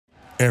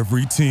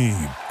Every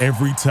team,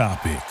 every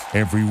topic,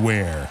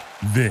 everywhere.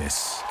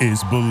 This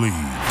is Believe.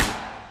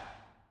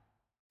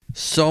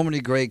 So many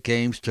great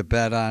games to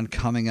bet on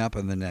coming up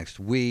in the next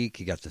week.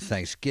 You got the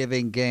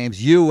Thanksgiving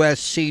games.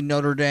 USC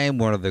Notre Dame,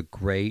 one of the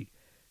great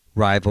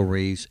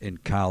rivalries in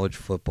college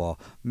football.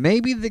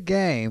 Maybe the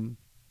game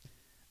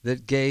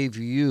that gave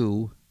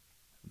you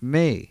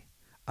me.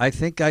 I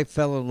think I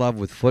fell in love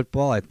with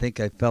football. I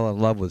think I fell in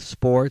love with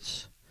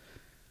sports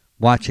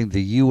watching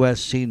the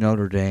USC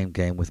Notre Dame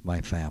game with my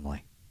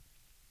family.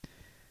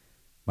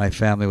 My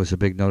family was a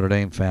big Notre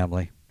Dame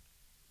family.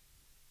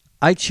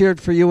 I cheered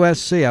for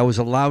USC. I was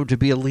allowed to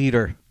be a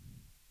leader.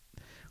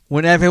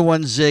 When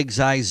everyone zigs,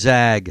 I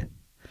zag.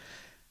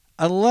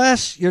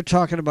 Unless you're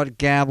talking about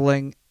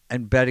gambling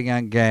and betting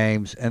on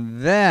games,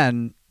 and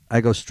then I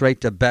go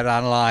straight to Bet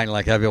Online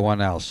like everyone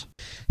else.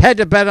 Head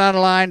to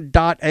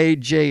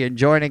betonline.ag and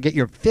join and get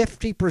your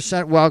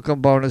 50%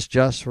 welcome bonus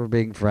just for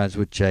being friends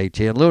with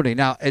JT and Looney.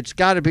 Now, it's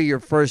got to be your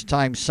first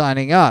time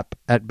signing up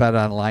at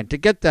BetOnline to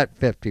get that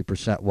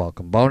 50%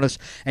 welcome bonus,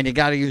 and you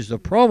got to use the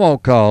promo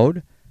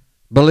code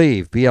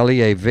Believe,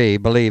 B-L-E-A-V,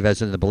 Believe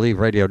as in the Believe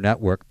Radio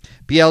Network,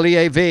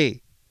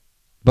 B-L-E-A-V,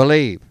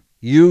 Believe.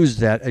 Use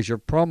that as your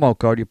promo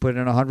code. You put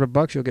in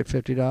 $100, you'll get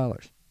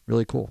 $50.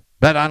 Really cool.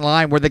 Bet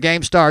Online, where the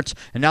game starts,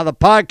 and now the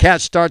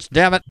podcast starts,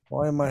 damn it.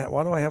 Why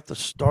do I have to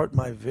start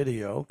my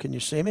video? Can you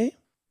see me?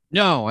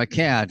 No, I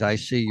can't. I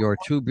see your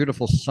two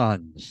beautiful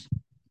sons.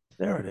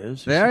 There it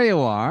is. There you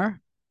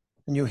are.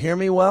 Can you hear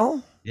me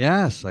well?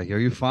 Yes, I hear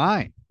you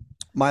fine.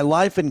 My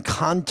life and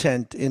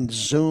content in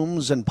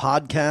Zooms and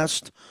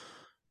podcasts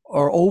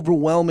are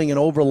overwhelming and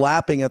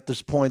overlapping at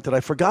this point that I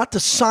forgot to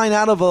sign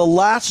out of a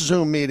last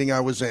Zoom meeting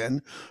I was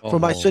in for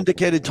my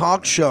syndicated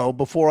talk show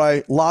before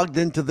I logged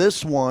into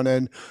this one.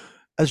 And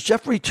as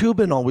Jeffrey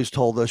Toobin always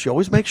told us, you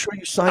always make sure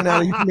you sign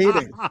out of your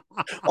meeting.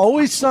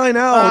 Always sign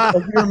out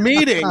of your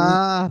meeting.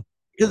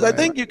 Because I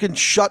think you can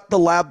shut the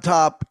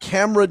laptop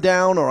camera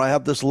down, or I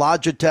have this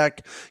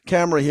Logitech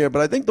camera here.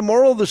 But I think the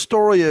moral of the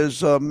story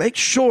is make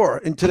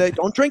sure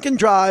don't drink and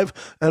drive,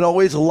 and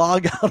always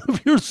log out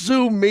of your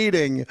Zoom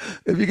meeting.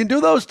 If you can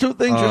do those two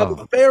things, you have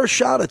a fair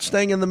shot at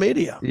staying in the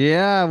media.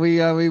 Yeah,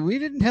 we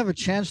didn't have a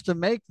chance to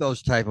make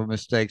those type of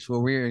mistakes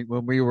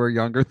when we were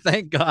younger.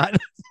 Thank God.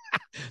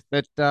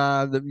 That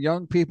the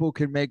young people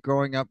can make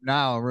growing up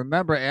now.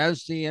 Remember,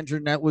 as the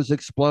internet was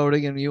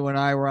exploding and you and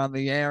I were on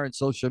the air and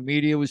social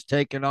media was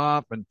taking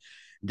off and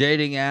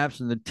dating apps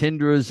and the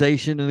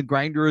Tinderization and the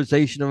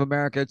Grinderization of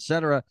America,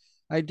 etc.,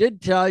 I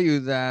did tell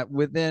you that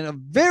within a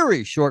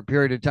very short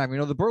period of time,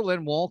 the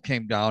Berlin Wall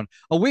came down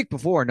a week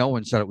before. No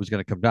one said it was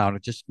going to come down.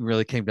 It just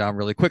really came down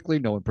really quickly.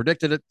 No one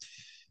predicted it.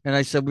 And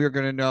I said we were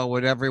going to know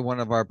what every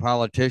one of our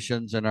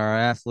politicians and our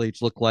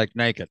athletes look like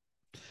naked.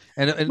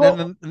 And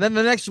then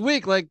the next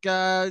week, like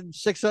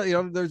six,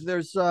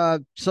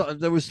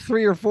 there was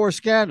 3 or 4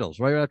 scandals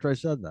right after I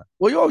said that.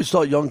 Well, you always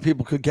thought young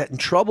people could get in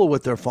trouble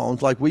with their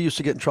phones, like we used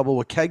to get in trouble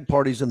with keg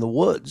parties in the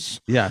woods.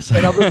 Yes,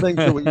 and other things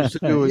that we used to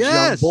do as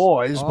young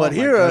boys. But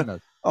here,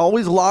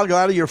 always log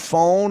out of your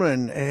phone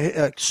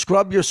and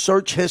scrub your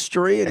search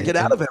history and get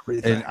out of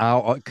everything.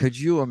 And could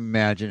you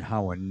imagine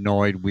how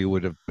annoyed we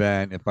would have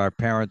been if our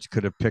parents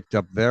could have picked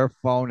up their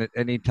phone at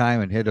any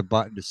time and hit a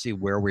button to see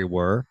where we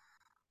were?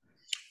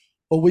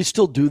 Well, we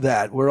still do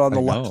that. We're on the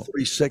Life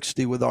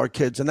 360 with our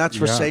kids, and that's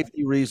for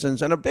safety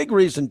reasons. And a big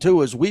reason,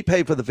 too, is we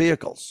pay for the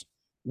vehicles.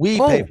 We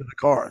pay for the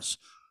cars.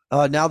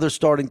 Now they're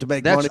starting to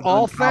make money. That's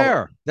all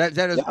fair. That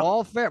is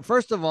all fair.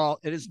 First of all,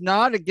 it is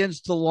not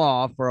against the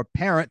law for a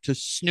parent to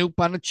snoop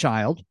on a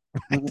child.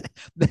 Right?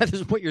 That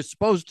is what you're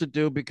supposed to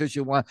do because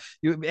and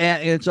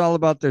it's all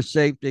about their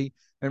safety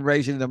and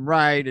raising them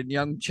right, and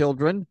young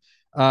children.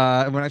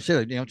 And when I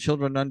say that,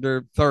 children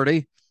under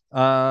 30,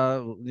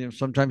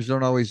 sometimes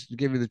don't always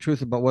give you the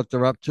truth about what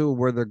they're up to,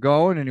 where they're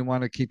going, and you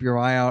want to keep your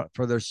eye out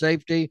for their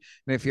safety.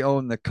 And if you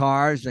own the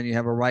cars, then you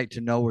have a right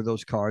to know where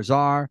those cars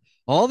are.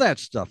 All that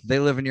stuff. If they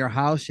live in your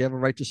house, you have a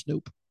right to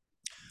snoop.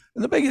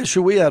 And the big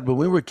issue we had when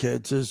we were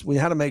kids is we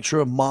had to make sure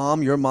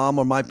your mom,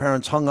 or my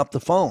parents hung up the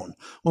phone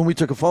when we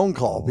took a phone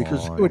call,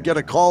 because we would get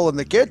a call in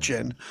the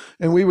kitchen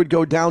and we would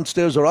go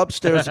downstairs or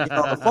upstairs to get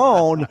on the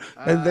phone,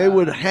 and they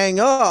would hang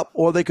up,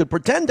 or they could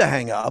pretend to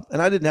hang up. And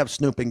I didn't have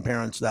snooping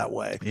parents that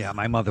way. Yeah,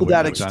 my mother to would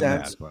that have done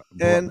extent.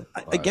 That,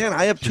 but again,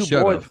 I have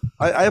 2 boys.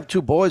 I have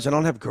 2 boys. I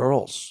don't have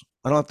girls.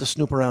 I don't have to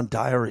snoop around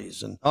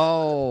diaries and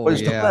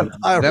diaries and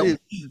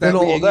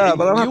all of that.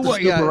 But I don't have to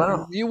snoop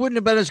around. You wouldn't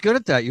have been as good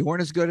at that. You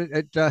weren't as good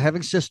at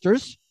having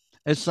sisters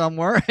as some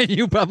were, and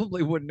you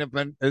probably wouldn't have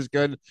been as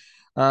good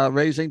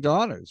raising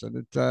daughters. And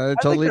it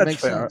totally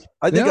makes sense.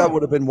 I think I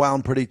would have been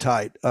wound pretty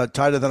tight,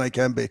 tighter than I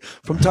can be.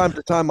 From time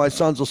to time, my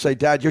sons will say,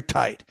 "Dad, you're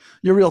tight.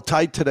 You're real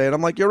tight today." And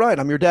I'm like, "You're right.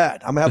 I'm your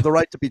dad. I'm gonna have the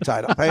right to be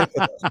tight. I'm paying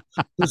for this.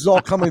 This is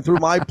all coming through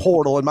my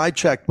portal and my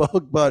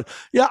checkbook." But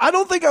yeah, I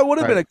don't think I would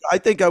have been. I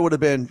think I would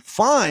have been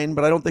fine,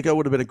 but I don't think I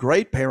would have been a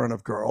great parent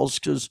of girls,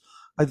 because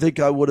I think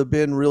I would have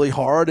been really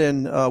hard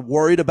and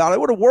worried about it. I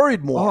would have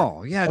worried more.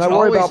 Oh, yeah. And I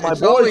worry about my It's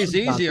boys always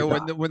from time to easier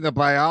time. when the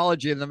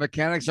biology and the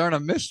mechanics aren't a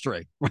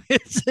mystery.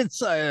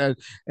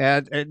 Right?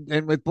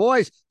 And with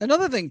boys,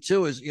 another thing,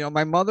 too, is,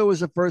 my mother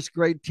was a first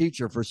grade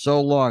teacher for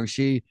so long.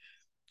 She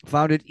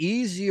found it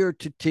easier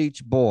to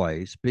teach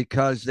boys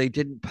because they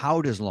didn't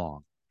pout as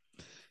long.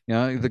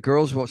 The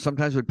girls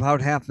sometimes would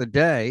pout half the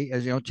day,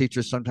 as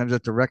teachers sometimes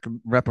have to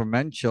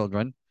reprimand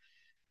children,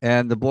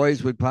 and the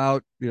boys would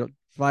pout,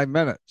 5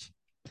 minutes.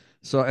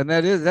 So, and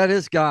that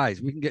is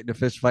guys. We can get in a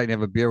fist fight and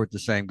have a beer with the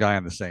same guy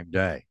on the same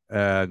day,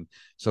 and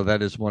so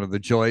that is one of the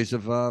joys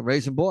of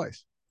raising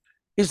boys.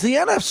 Is the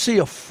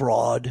NFC a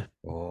fraud?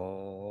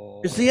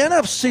 Oh, Is the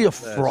NFC a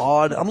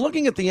fraud? I'm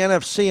looking at the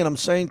NFC and I'm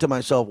saying to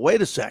myself,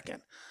 wait a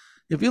second.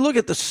 If you look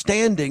at the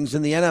standings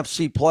in the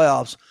NFC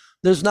playoffs,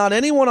 there's not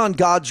anyone on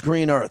God's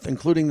green earth,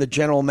 including the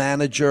general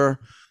manager,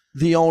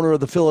 the owner of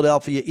the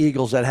Philadelphia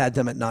Eagles, that had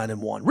them at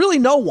 9-1. Really,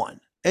 no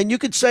one. And you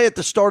could say at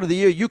the start of the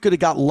year, you could have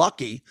got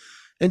lucky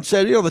and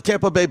said, the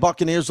Tampa Bay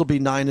Buccaneers will be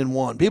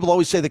 9-1. People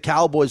always say the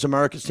Cowboys,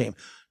 America's team.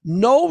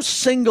 No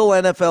single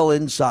NFL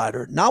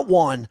insider, not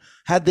one,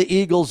 had the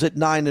Eagles at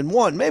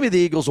 9-1. Maybe the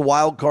Eagles a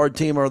wild card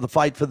team or the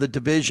fight for the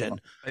division.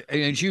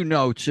 As you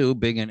know, too,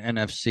 being an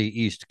NFC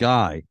East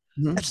guy,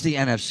 that's the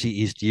NFC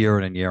East year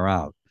in and year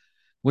out.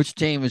 Which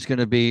team is going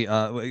to be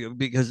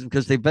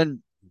because they've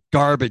been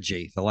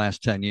garbagey the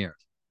last 10 years.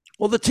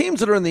 Well, the teams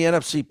that are in the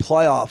NFC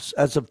playoffs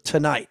as of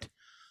tonight,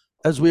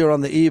 as we are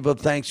on the eve of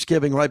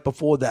Thanksgiving, right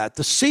before that,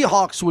 the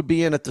Seahawks would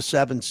be in at the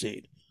 7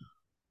 seed.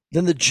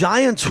 Then the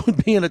Giants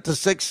would be in at the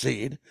 6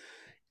 seed.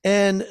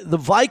 And the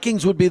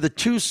Vikings would be the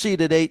 2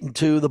 seed at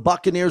 8-2. The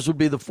Buccaneers would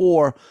be the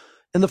 4.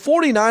 And the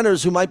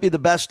 49ers, who might be the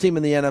best team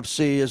in the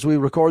NFC as we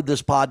record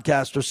this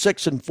podcast, are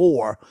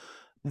 6-4.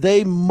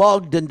 They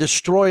mugged and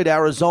destroyed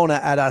Arizona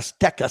at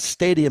Azteca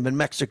Stadium in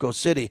Mexico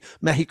City.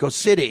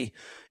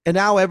 And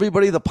now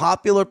everybody, the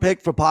popular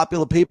pick for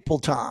popular people,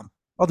 Tom,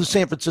 are the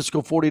San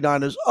Francisco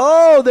 49ers.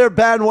 Oh, their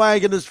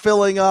bandwagon is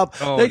filling up.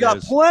 They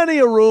got plenty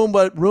of room,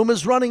 but room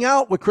is running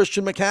out with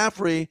Christian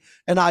McCaffrey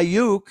and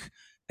Ayuk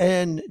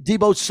and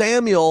Deebo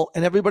Samuel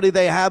and everybody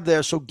they have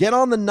there. So get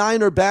on the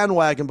Niner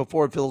bandwagon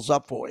before it fills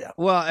up for you.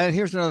 Well, and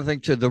here's another thing,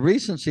 too. The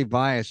recency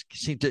bias,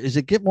 does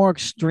it get more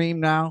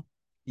extreme now?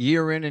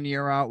 Year in and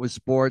year out with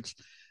sports,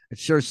 it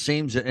sure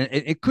seems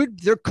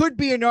there could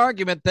be an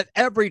argument that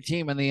every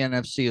team in the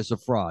NFC is a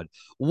fraud.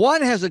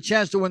 One has a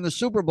chance to win the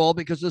Super Bowl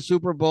because the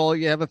Super Bowl,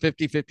 you have a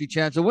 50-50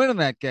 chance of winning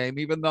that game,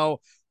 even though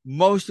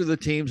most of the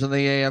teams in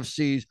the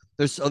AFCs,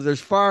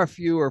 there's far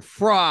fewer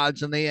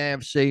frauds in the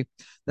AFC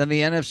than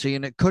the NFC,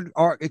 and it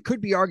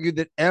could be argued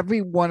that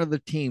every one of the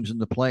teams in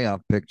the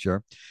playoff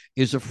picture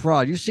is a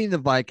fraud. You've seen the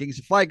Vikings.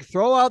 If I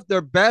throw out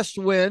their best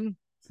win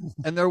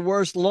and their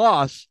worst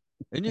loss,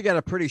 and you got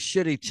a pretty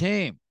shitty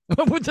team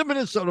with the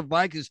Minnesota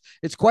Vikings.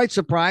 It's quite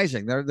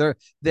surprising.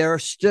 They're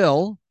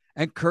still,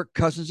 and Kirk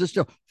Cousins is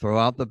still. Throw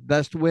out the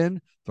best win,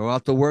 throw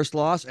out the worst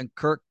loss, and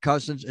Kirk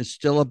Cousins is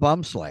still a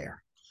bum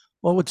slayer.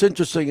 Well, what's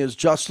interesting is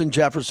Justin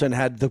Jefferson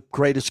had the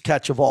greatest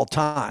catch of all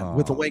time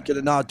with a wink and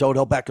a nod to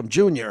Odell Beckham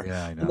Jr.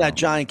 Yeah, I know. And that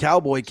giant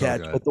Cowboy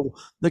catch. But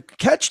the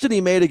catch that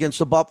he made against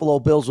the Buffalo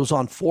Bills was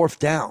on 4th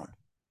down.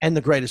 And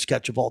the greatest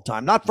catch of all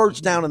time. Not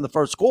first down in the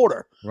first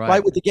quarter,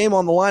 right? With the game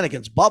on the line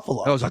against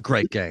Buffalo. That was a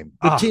great game.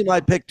 The team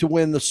I picked to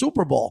win the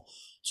Super Bowl.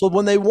 So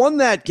when they won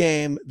that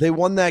game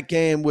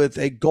with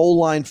a goal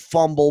line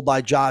fumble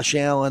by Josh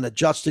Allen, a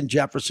Justin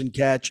Jefferson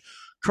catch,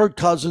 Kirk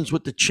Cousins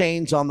with the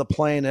chains on the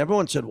plane.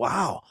 Everyone said,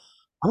 wow,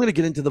 I'm going to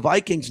get into the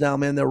Vikings now,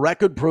 man. Their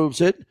record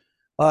proves it.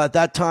 At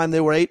that time,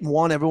 they were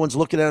 8-1. Everyone's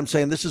looking at them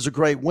saying, this is a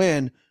great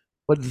win.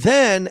 But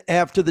then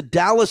after the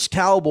Dallas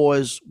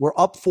Cowboys were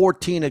up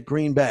 14 at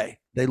Green Bay,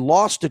 they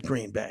lost at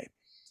Green Bay,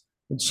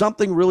 and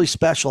something really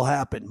special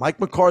happened.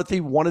 Mike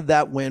McCarthy wanted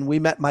that win. We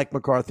met Mike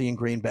McCarthy in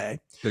Green Bay.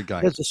 Good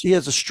guy. He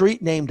has a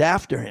street named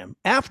after him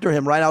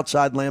right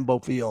outside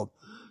Lambeau Field.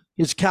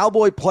 His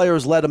Cowboy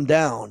players let him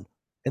down,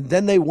 and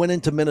then they went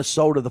into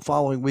Minnesota the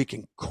following week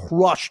and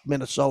crushed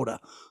Minnesota.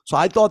 So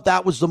I thought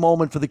that was the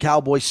moment for the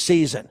Cowboys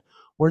season,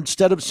 where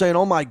instead of saying,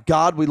 oh, my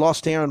God, we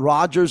lost Aaron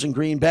Rodgers in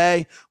Green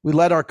Bay, we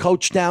let our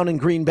coach down in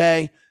Green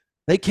Bay,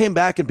 they came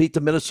back and beat the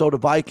Minnesota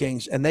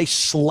Vikings, and they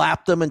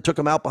slapped them and took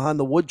them out behind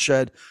the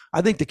woodshed.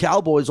 I think the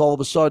Cowboys not all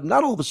of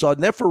a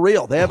sudden, they're for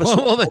real. They have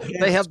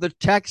they have the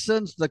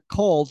Texans, the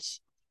Colts,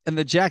 and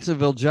the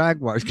Jacksonville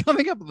Jaguars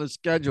coming up on the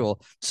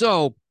schedule.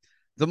 So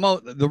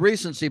the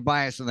recency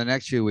bias in the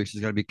next few weeks is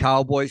going to be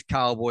Cowboys. They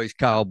have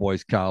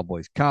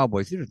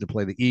to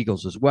play the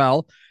Eagles as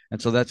well,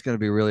 and so that's going to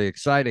be really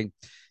exciting.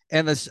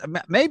 And this,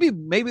 maybe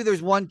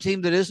there's one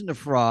team that isn't a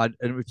fraud,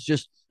 and it's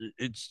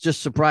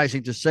just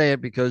surprising to say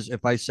it, because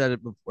if I said it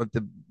at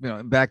the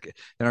back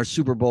in our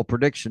Super Bowl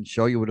prediction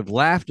show, you would have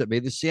laughed at me.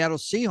 The Seattle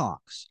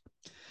Seahawks.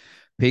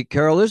 Pete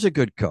Carroll is a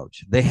good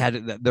coach.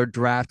 Their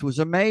draft was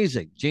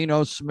amazing.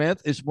 Geno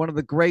Smith is one of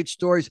the great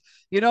stories.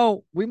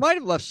 We might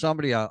have left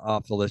somebody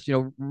off the list.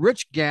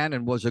 Rich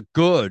Gannon was a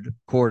good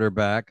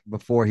quarterback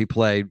before he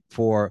played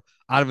out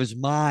of his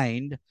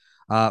mind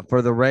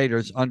for the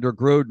Raiders under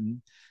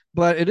Gruden.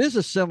 But it is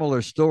a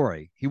similar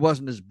story. He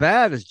wasn't as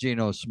bad as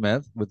Geno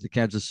Smith with the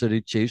Kansas City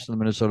Chiefs and the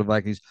Minnesota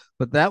Vikings,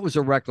 but that was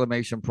a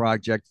reclamation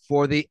project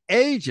for the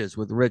ages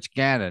with Rich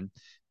Gannon,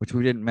 which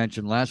we didn't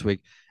mention last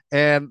week.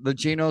 And the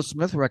Geno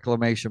Smith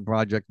reclamation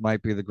project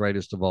might be the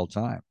greatest of all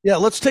time. Yeah,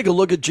 let's take a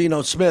look at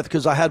Geno Smith,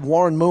 because I had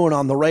Warren Moon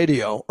on the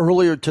radio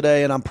earlier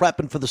today, and I'm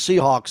prepping for the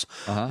Seahawks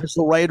as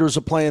the Raiders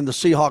are playing the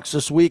Seahawks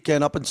this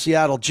weekend up in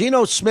Seattle.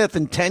 Geno Smith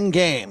in 10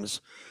 games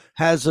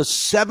has a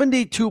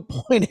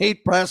 72.8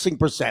 passing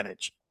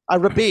percentage. I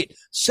repeat,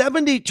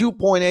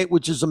 72.8,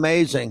 which is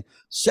amazing.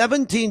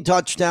 17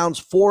 touchdowns,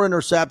 4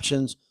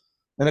 interceptions,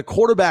 and a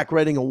quarterback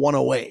rating of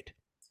 108.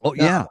 Oh,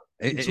 now, yeah.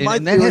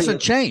 And that hasn't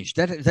changed.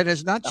 That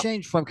has not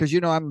changed from, because,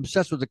 I'm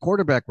obsessed with the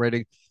quarterback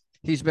rating.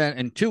 He's been,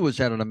 and Tua has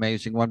had an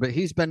amazing one, but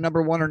he's been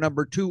number 1 or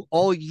number 2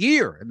 all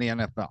year in the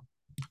NFL.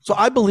 So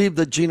I believe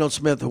that Geno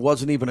Smith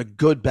wasn't even a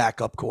good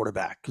backup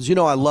quarterback, because,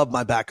 I love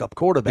my backup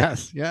quarterback.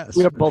 Yes.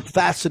 We are both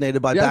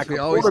fascinated by backup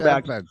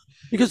quarterbacks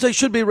because they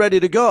should be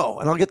ready to go.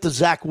 And I'll get to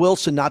Zach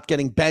Wilson not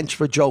getting benched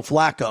for Joe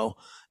Flacco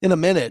in a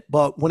minute.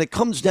 But when it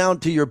comes down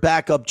to your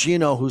backup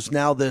Geno, who's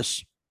now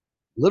this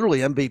literally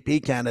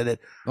MVP candidate.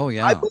 Oh,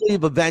 yeah. I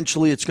believe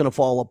eventually it's going to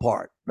fall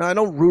apart. Now, I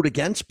don't root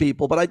against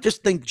people, but I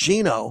just think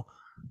Geno,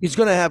 he's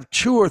going to have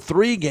 2 or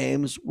 3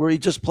 games where he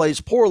just plays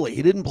poorly.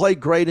 He didn't play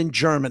great in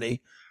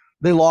Germany.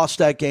 They lost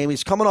that game.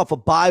 He's coming off a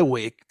bye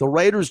week. The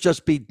Raiders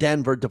just beat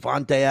Denver,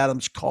 Devontae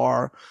Adams,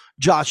 Carr,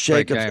 Josh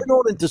Jacobs. They're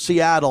going into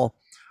Seattle,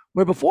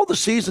 where before the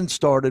season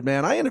started,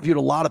 man, I interviewed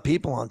a lot of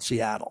people on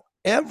Seattle.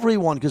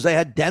 Everyone, because they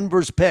had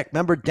Denver's pick.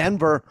 Remember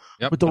Denver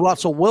with the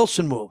Russell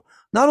Wilson move.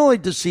 Not only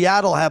does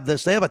Seattle have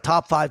this, they have a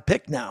top 5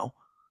 pick now.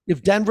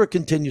 If Denver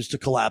continues to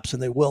collapse,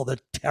 and they will, they're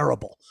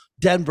terrible.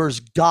 Denver's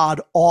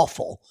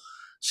god-awful.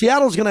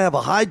 Seattle's going to have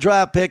a high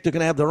draft pick. They're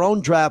going to have their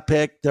own draft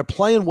pick. They're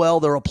playing well.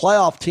 They're a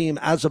playoff team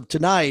as of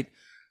tonight.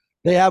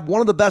 They have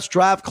one of the best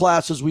draft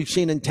classes we've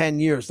seen in 10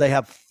 years. They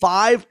have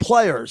 5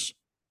 players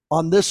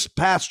on this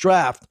past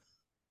draft.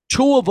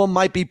 2 of them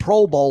might be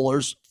Pro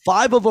Bowlers.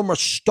 5 of them are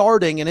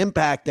starting and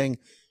impacting.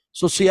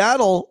 So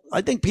Seattle,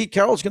 I think Pete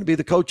Carroll's going to be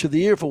the coach of the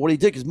year for what he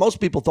did, because most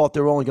people thought they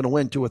were only going to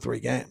win 2 or 3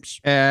 games.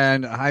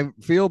 And I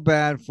feel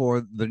bad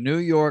for the New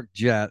York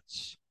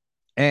Jets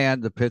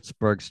and the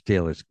Pittsburgh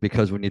Steelers,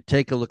 because when you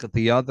take a look at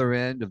the other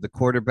end of the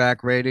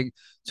quarterback rating,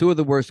 2 of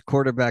the worst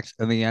quarterbacks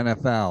in the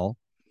NFL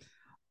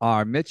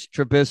are Mitch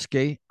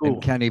Trubisky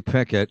and Kenny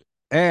Pickett,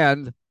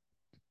 and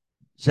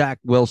Zach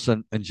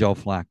Wilson and Joe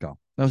Flacco.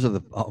 Those are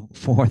the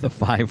 4 of the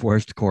 5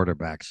 worst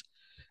quarterbacks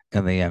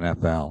in the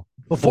NFL.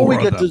 Before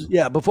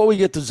we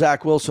get to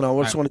Zach Wilson,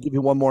 I just want to give you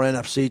one more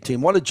NFC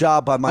team. What a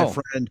job by my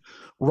friend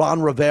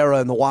Ron Rivera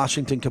and the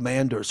Washington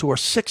Commanders, who are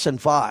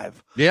 6-5.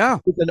 Yeah,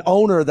 with an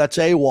owner that's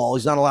AWOL.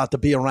 He's not allowed to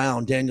be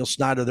around. Daniel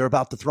Snyder. They're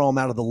about to throw him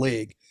out of the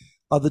league.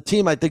 The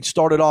team, I think,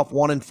 started off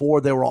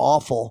 1-4. They were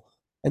awful,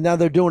 and now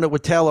they're doing it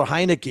with Taylor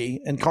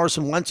Heineke, and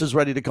Carson Wentz is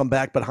ready to come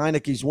back, but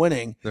Heineke's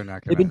winning.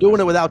 They've been doing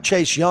it without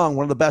Chase Young,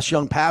 one of the best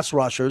young pass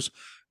rushers,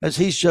 as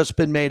he's just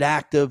been made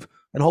active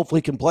and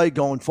hopefully can play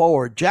going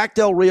forward. Jack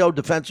Del Rio,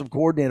 defensive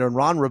coordinator, and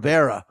Ron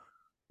Rivera,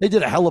 they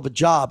did a hell of a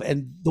job.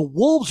 And the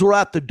Wolves were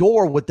at the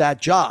door with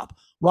that job.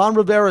 Ron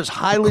Rivera is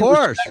highly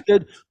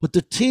respected, but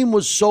the team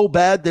was so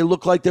bad, they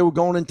looked like they were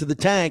going into the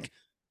tank,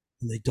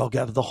 and they dug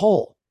out of the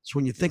hole. So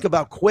when you think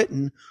about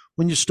quitting,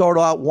 when you start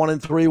out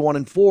 1-3,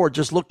 1-4,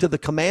 just look to the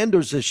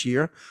Commanders this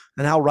year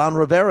and how Ron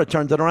Rivera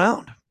turned it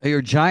around. Are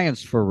your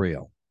Giants for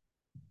real?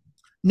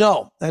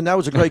 No, and that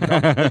was a great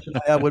conversation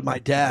I had with my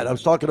dad. I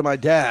was talking to my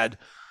dad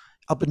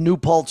up in New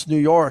Paltz, New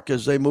York,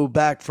 as they moved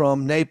back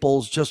from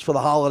Naples just for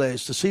the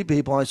holidays to see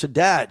people. And I said,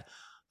 Dad,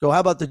 how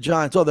about the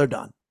Giants? Oh, they're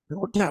done.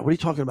 Dad, what are you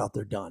talking about?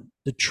 They're done.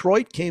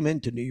 Detroit came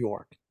into New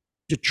York.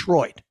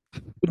 Detroit.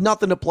 With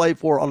nothing to play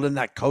for other than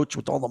that coach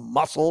with all the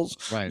muscles,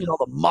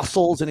 the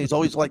muscles, and he's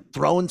always like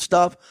throwing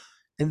stuff.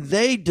 And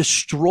they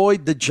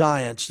destroyed the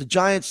Giants. The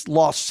Giants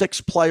lost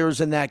 6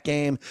 players in that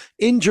game,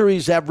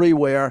 injuries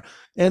everywhere.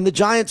 And the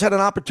Giants had an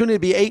opportunity to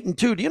be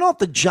 8-2. Do you know if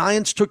the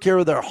Giants took care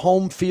of their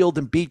home field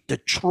and beat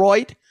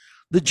Detroit,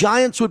 the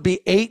Giants would be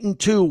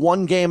 8-2,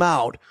 1 game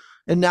out.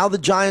 And now the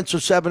Giants are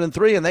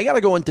 7-3, and they got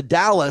to go into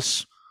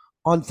Dallas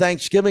on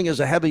Thanksgiving as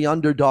a heavy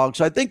underdog.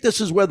 So I think this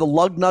is where the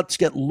lug nuts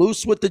get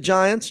loose with the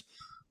Giants.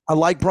 I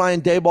like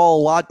Brian Daboll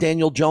a lot.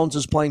 Daniel Jones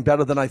is playing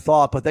better than I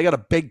thought, but they got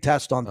a big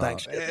test on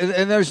Thanksgiving.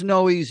 And there's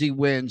no easy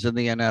wins in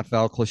the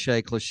NFL,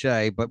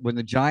 cliche. But when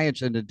the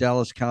Giants and the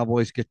Dallas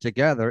Cowboys get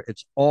together,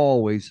 it's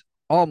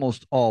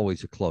almost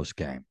always a close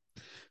game.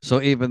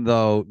 So even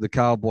though the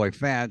Cowboy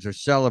fans are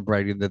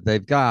celebrating that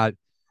they've got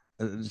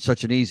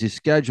such an easy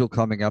schedule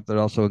coming up that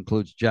also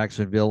includes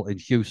Jacksonville and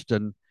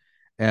Houston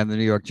and the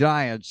New York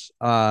Giants,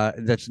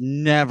 that's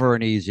never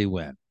an easy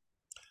win.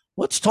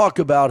 Let's talk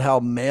about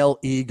how male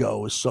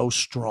ego is so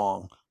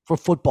strong for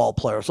football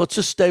players. Let's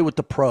just stay with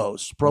the pro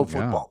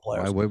football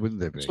players. Why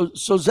wouldn't they be?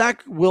 So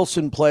Zach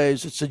Wilson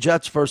plays. It's the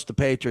Jets versus the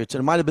Patriots, and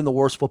it might have been the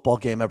worst football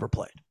game ever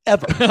played.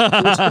 Ever. It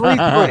was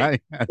 3-3.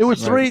 It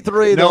was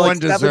 3-3. No one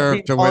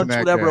deserved to win that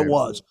whatever game. It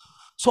was.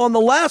 So on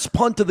the last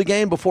punt of the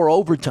game before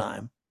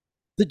overtime,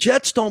 The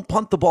Jets don't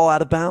punt the ball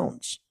out of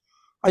bounds.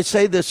 I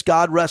say this,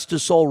 God rest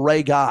his soul,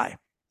 Ray Guy,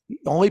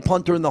 only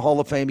punter in the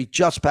Hall of Fame. He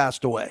just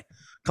passed away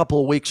a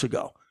couple of weeks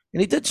ago. And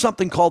he did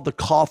something called the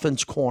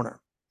Coffin's Corner.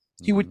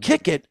 He would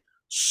kick it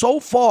so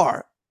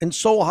far and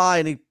so high,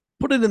 and he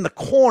put it in the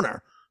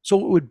corner so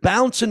it would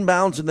bounce in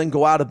bounds and then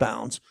go out of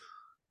bounds.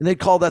 And they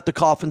call that the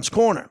Coffin's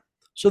Corner.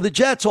 So the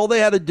Jets, all they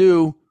had to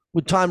do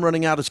with time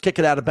running out is kick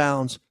it out of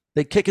bounds.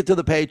 They kick it to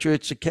the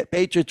Patriots. The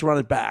Patriots run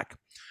it back,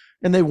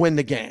 and they win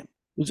the game.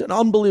 It was an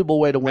unbelievable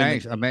way to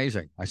win.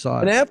 Amazing. I saw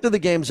it. And after the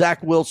game,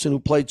 Zach Wilson, who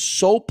played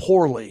so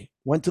poorly,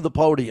 went to the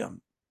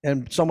podium,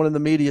 and someone in the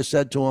media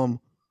said to him,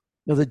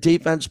 the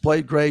defense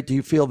played great. Do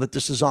you feel that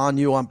this is on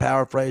you? I'm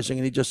paraphrasing.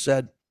 And he just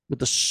said,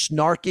 with a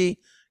snarky,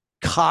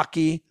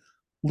 cocky,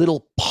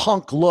 little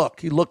punk look,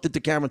 he looked at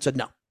the camera and said,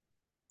 no,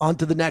 on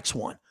to the next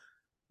one.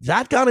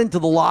 That got into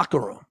the locker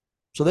room.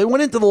 So they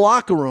went into the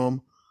locker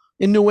room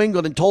in New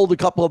England and told a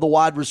couple of the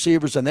wide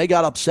receivers, and they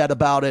got upset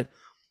about it.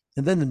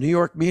 And then the New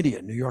York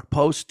media, New York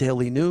Post,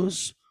 Daily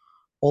News,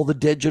 all the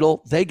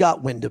digital, they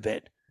got wind of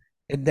it.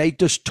 And they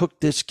just took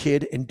this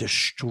kid and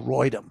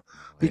destroyed him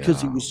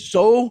because he was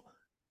so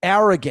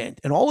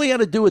arrogant. And all he had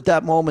to do at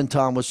that moment,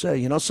 Tom, was say,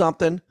 you know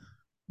something?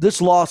 This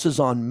loss is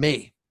on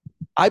me.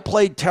 I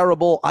played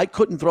terrible. I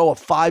couldn't throw a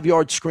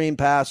 5-yard screen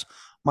pass.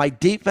 My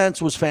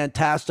defense was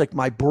fantastic.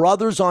 My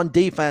brothers on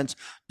defense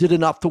did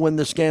enough to win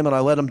this game, and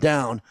I let them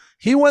down.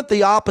 He went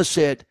the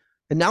opposite,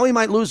 and now he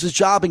might lose his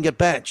job and get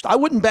benched. I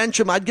wouldn't bench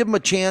him. I'd give him a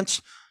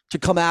chance to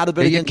come out of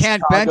it. You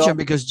can't bench him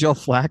because Joe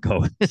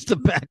Flacco is the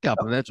backup,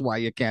 and that's why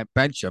you can't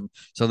bench him.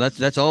 So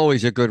that's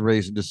always a good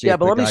reason to see. Yeah,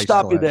 but let me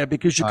stop you there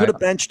because you could have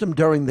benched him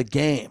during the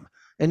game.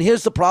 And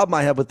here's the problem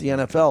I have with the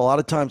NFL. A lot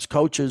of times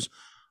coaches,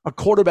 a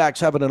quarterback's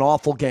having an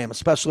awful game,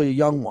 especially a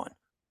young one.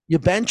 You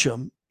bench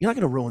him, you're not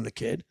going to ruin the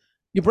kid.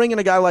 You bring in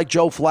a guy like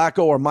Joe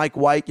Flacco or Mike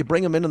White, you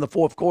bring him in the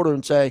fourth quarter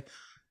and say,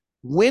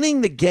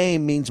 winning the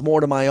game means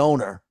more to my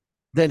owner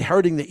than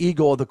hurting the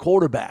ego of the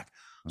quarterback.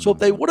 So if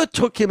they would have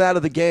took him out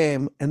of the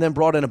game and then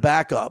brought in a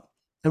backup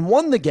and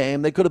won the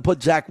game, they could have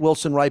put Zach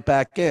Wilson right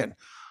back in.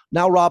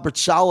 Now Robert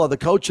Saleh, the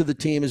coach of the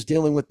team, is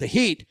dealing with the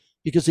heat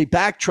because he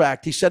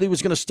backtracked. He said he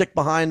was going to stick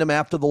behind him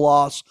after the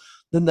loss.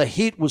 Then the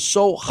heat was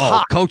so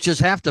hot. Coaches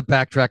have to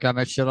backtrack on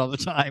that shit all the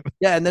time.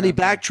 Yeah, and then he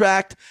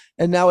backtracked,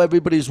 and now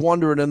everybody's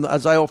wondering. And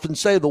as I often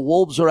say, the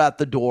wolves are at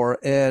the door.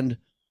 And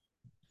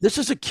this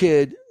is a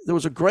kid. There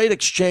was a great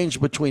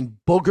exchange between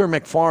Booger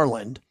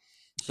McFarland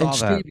and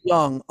Steve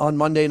Young on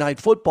Monday Night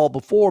Football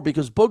before,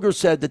 because Booger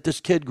said that this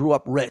kid grew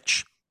up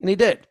rich, and he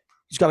did.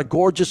 He's got a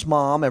gorgeous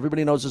mom.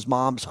 Everybody knows his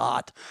mom's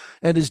hot,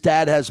 and his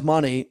dad has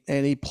money,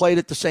 and he played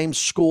at the same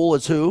school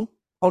as who?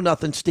 Oh,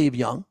 nothing, Steve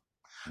Young.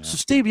 Yeah. So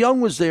Steve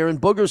Young was there, and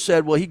Booger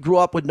said, well, he grew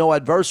up with no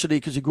adversity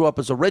because he grew up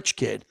as a rich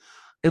kid.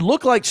 It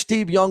looked like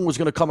Steve Young was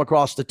going to come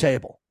across the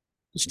table.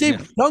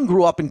 Steve Young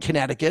grew up in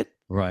Connecticut.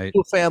 Right.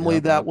 To a family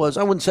that was,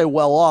 I wouldn't say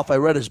well off. I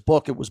read his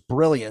book. It was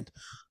brilliant.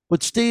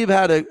 But Steve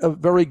had a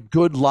very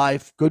good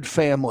life, good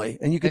family,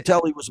 and you could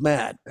tell he was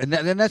mad. And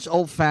that's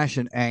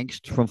old-fashioned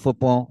angst from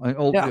football.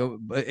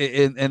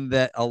 And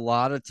that a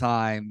lot of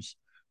times,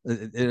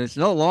 and it's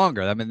no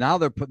longer. I mean, now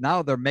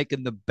they're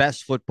making the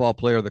best football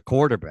player the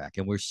quarterback,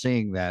 and we're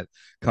seeing that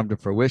come to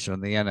fruition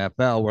in the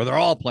NFL, where they're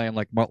all playing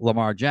like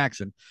Lamar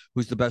Jackson,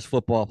 who's the best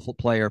football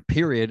player,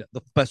 period, the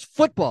best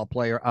football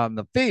player on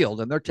the field,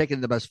 and they're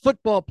taking the best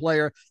football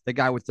player, the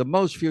guy with the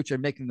most future,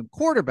 and making them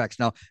quarterbacks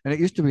now. And it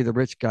used to be the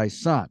rich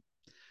guy's son.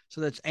 So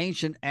that's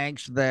ancient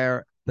angst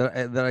there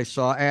that I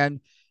saw,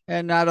 and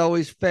not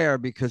always fair,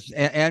 because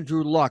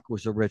Andrew Luck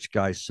was a rich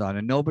guy's son,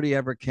 and nobody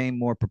ever came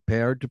more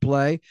prepared to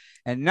play.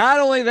 And not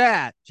only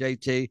that,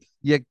 JT,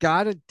 you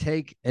got to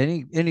take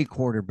any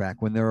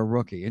quarterback when they're a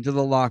rookie into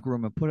the locker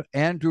room and put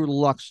Andrew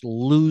Luck's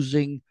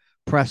losing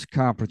press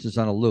conferences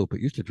on a loop.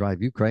 It used to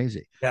drive you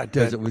crazy. Yeah, it did.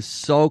 Because it was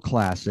so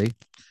classy.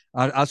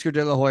 Oscar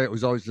De La Hoya, it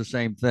was always the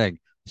same thing.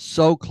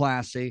 So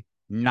classy,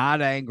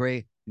 not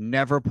angry,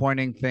 never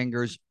pointing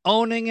fingers,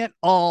 owning it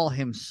all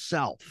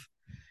himself.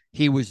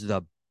 He was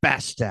the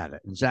best at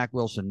it. And Zach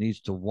Wilson needs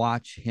to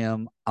watch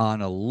him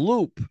on a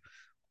loop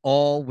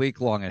all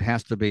week long. It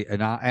has to be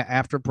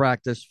after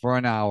practice for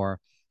an hour,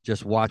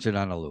 just watch it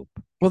on a loop.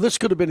 Well, this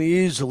could have been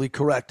easily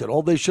corrected.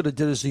 All they should have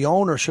did is the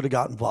owner should have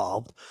got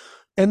involved,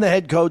 and the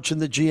head coach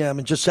and the GM,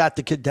 and just sat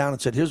the kid down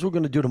and said, here's what we're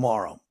going to do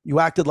tomorrow. You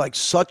acted like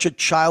such a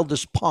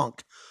childish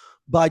punk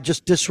by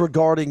just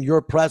disregarding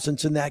your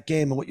presence in that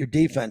game and what your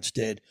defense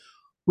did.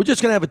 We're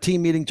just going to have a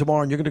team meeting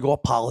tomorrow, and you're going to go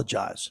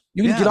apologize.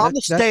 You're going to get on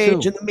the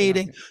stage in the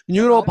meeting, and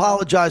you're going to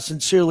apologize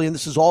sincerely, and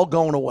this is all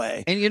going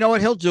away. And you know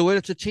what? He'll do it.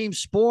 It's a team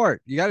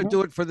sport. You got to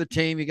do it for the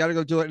team. You got to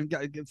go do it.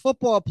 And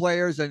football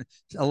players and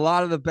a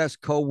lot of the best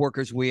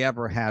co-workers we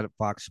ever had at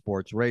Fox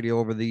Sports Radio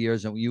over the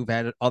years, and you've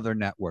had at other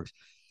networks,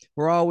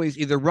 we're always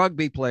either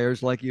rugby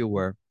players like you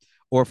were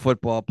or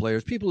football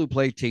players. People who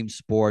play team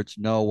sports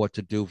know what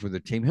to do for the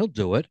team. He'll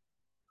do it.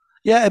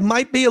 Yeah, it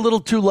might be a little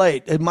too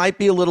late. It might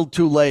be a little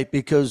too late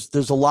because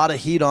there's a lot of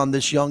heat on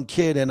this young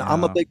kid. And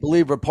I'm a big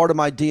believer. Part of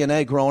my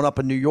DNA growing up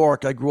in New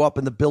York, I grew up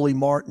in the Billy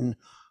Martin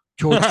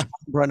George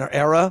Steinbrenner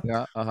era,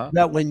 Yeah.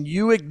 that when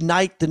you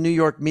ignite the New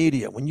York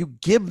media, when you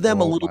give them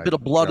a little bit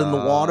of blood in the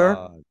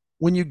water,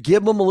 when you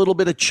give them a little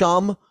bit of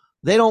chum,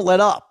 they don't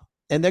let up.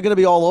 And they're going to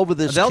be all over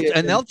this kid.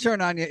 And they'll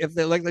turn on you if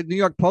they like the New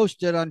York Post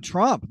did on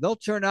Trump. They'll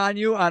turn on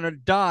you on a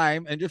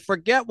dime and just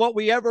forget what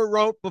we ever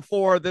wrote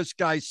before. This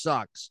guy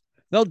sucks.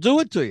 They'll do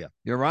it to you.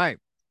 You're right.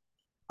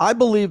 I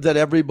believe that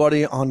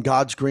everybody on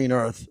God's green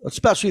earth,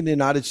 especially in the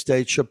United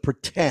States, should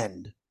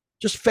pretend,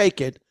 just fake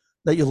it,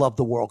 that you love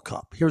the World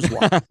Cup. Here's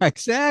why.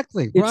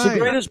 Exactly. It's the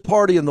greatest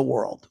party in the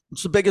world.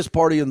 It's the biggest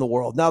party in the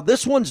world. Now,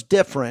 this one's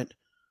different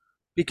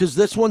because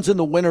this one's in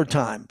the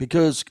wintertime,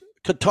 because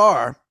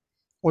Qatar,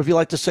 or if you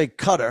like to say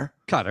Qatar,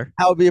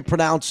 however you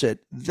pronounce it,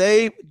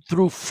 they,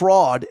 through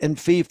fraud and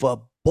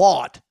FIFA,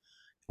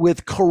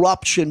 with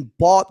corruption,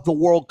 bought the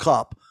World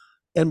Cup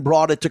and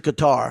brought it to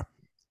Qatar.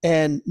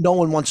 And no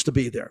one wants to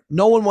be there.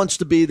 No one wants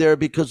to be there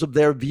because of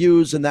their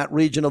views in that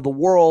region of the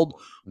world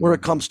where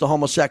it comes to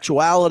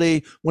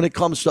homosexuality, when it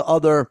comes to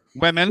other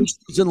women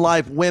in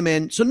life,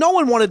 women. So no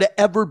one wanted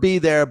to ever be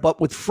there. But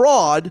with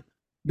fraud,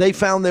 they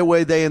found their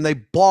way there and they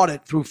bought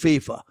it through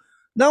FIFA.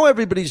 Now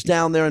everybody's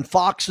down there and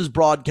Fox is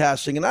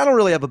broadcasting. And I don't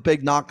really have a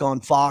big knock on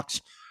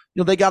Fox. You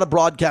know, they got to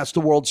broadcast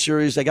the World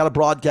Series. They got to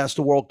broadcast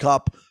the World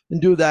Cup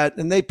and do that.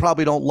 And they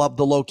probably don't love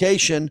the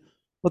location.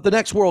 But the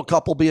next World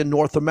Cup will be in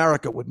North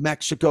America with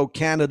Mexico,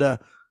 Canada,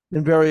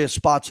 and various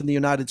spots in the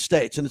United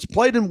States. And it's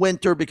played in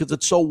winter because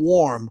it's so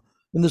warm.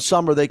 In the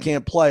summer, they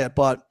can't play it.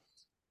 But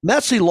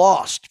Messi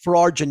lost for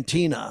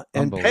Argentina,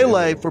 and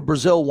Pele for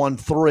Brazil won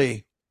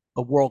 3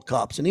 of World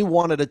Cups. And he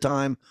won at a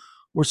time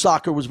where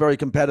soccer was very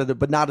competitive,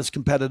 but not as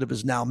competitive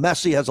as now.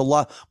 Messi has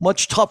a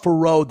much tougher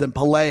road than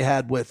Pele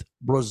had with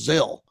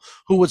Brazil,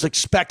 who was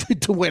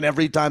expected to win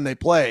every time they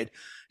played.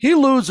 He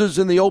loses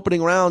in the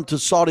opening round to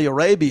Saudi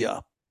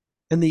Arabia.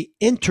 And the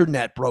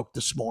internet broke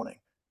this morning.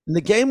 And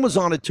the game was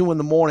on at 2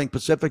 a.m.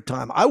 Pacific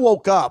time. I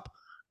woke up.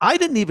 I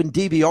didn't even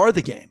DVR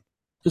the game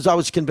because I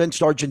was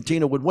convinced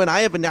Argentina would win.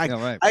 I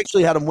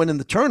actually had them win in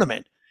the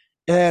tournament.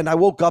 And I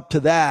woke up to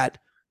that.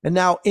 And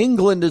now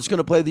England is going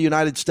to play the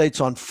United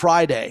States on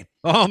Friday.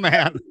 Oh,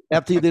 man.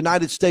 After the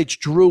United States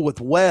drew with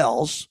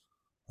Wales.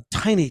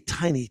 Tiny,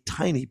 tiny,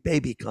 tiny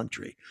baby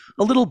country.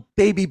 A little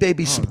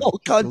baby, small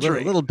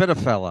country. A little bit of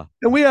fella.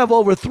 And we have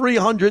over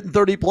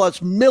 330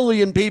 plus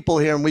million people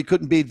here, and we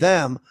couldn't beat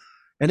them.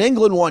 And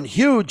England won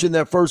huge in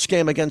their first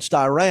game against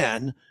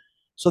Iran.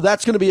 So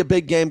that's going to be a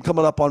big game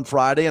coming up on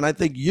Friday. And I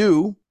think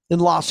you in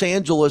Los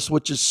Angeles,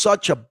 which is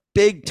such a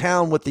big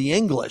town with the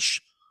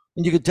English,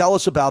 and you could tell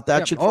us about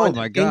that. Yeah, oh,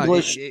 my God.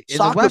 English in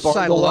the West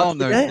Side alone,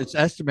 it's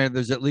estimated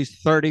there's at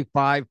least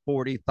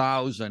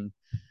 40,000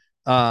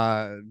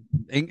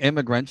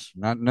 immigrants,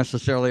 not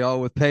necessarily all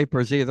with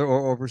papers either,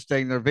 or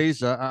overstaying their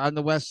visa on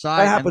the West Side.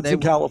 That happens in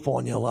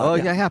California a lot. Oh,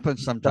 yeah, it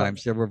happens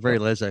sometimes. Yeah, we're very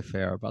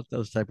laissez-faire about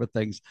those type of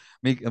things.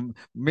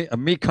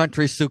 Me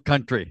country, Sioux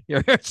country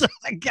here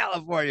in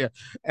California,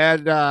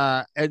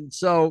 and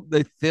so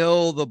they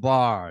fill the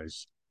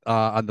bars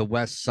on the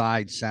West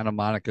Side, Santa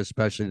Monica,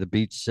 especially the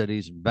beach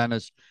cities and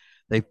Venice.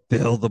 They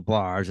fill the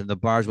bars, and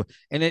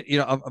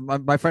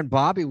my friend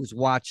Bobby was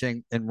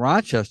watching in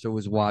Rochester,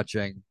 was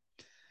watching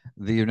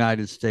the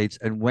United States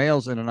and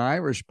Wales in an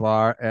Irish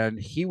bar, and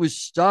he was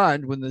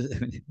stunned when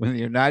the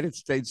United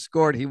States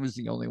scored. He was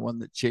the only one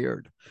that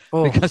cheered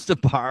because the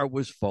bar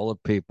was full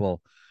of people,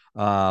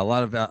 a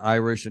lot of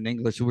Irish and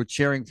English who were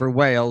cheering for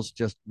Wales,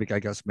 just I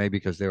guess maybe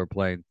because they were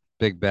playing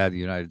big bad the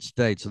United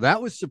States. So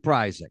that was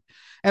surprising.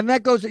 And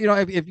that goes,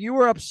 if you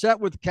were upset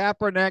with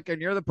Kaepernick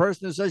and you're the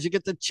person who says you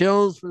get the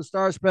chills for the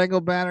Star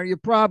Spangled Banner, you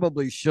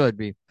probably should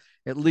be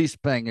at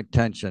least paying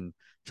attention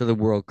to the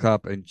World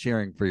Cup and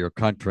cheering for your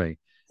country.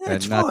 Yeah,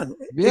 it's fun.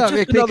 Yeah,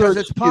 because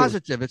it's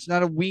positive. It's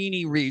not a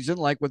weenie reason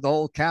like with the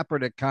whole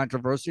Kaepernick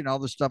controversy and all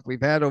the stuff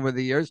we've had over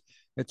the years.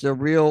 It's a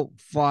real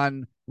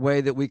fun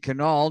way that we can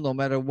all, no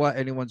matter what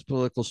anyone's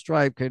political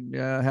stripe, can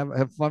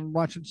have fun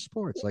watching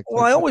sports.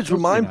 I always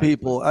remind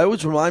people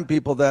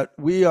that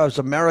we as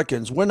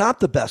Americans, we're not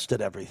the best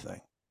at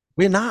everything.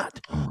 We're not.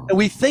 And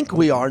we think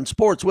we are in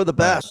sports. We're the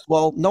best.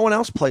 Well, no one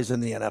else plays in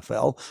the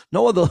NFL.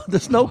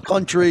 There's no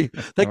country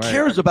that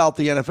cares about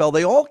the NFL.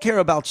 They all care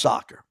about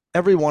soccer.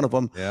 Every one of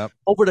them. Yep.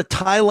 Over to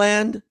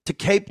Thailand, to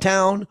Cape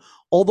Town,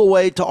 all the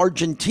way to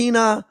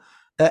Argentina,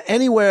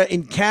 anywhere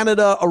in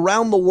Canada,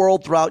 around the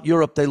world, throughout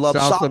Europe, they love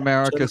South soccer.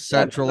 America,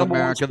 Central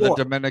America, the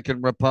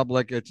Dominican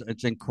Republic.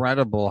 It's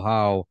incredible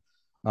how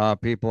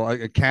people,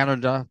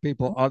 Canada,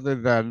 people other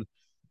than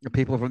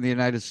people from the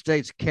United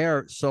States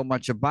care so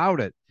much about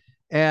it.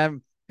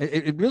 And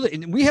it really,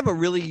 and we have a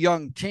really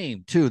young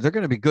team too. They're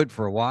going to be good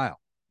for a while.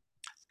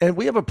 And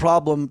we have a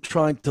problem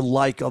trying to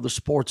like other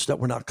sports that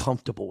we're not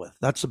comfortable with.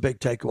 That's a big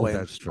takeaway.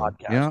 That's true.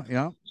 Podcast.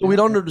 Yeah. So we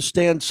don't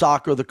understand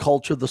soccer, the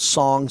culture, the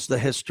songs, the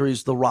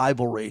histories, the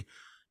rivalry.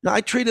 Now,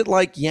 I treat it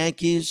like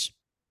Yankees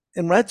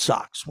and Red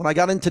Sox. When I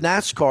got into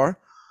NASCAR,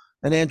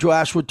 and Andrew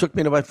Ashwood took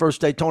me to my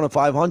first Daytona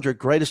 500,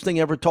 greatest thing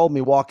he ever told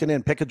me walking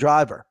in, pick a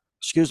driver.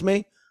 Excuse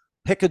me?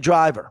 Pick a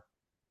driver.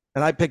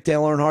 And I picked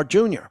Dale Earnhardt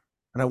Jr.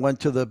 And I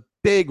went to the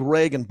big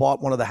rig and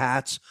bought one of the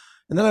hats.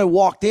 And then I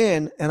walked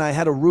in and I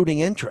had a rooting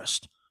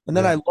interest. And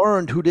then I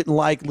learned who didn't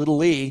like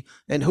Little E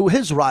and who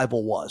his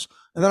rival was.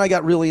 And then I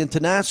got really into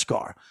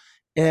NASCAR.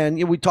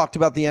 And we talked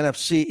about the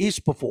NFC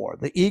East before.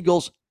 The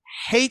Eagles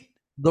hate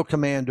the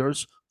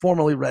Commanders,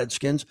 formerly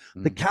Redskins.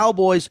 The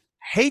Cowboys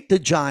hate the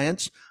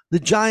Giants. The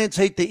Giants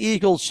hate the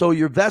Eagles, so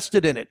you're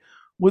vested in it.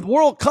 With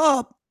World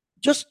Cup,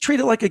 just treat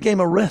it like a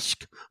game of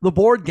Risk, the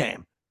board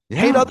game.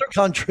 Hate other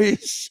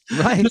countries,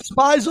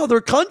 despise other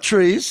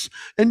countries,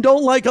 and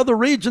don't like other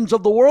regions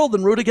of the world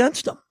and root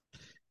against them.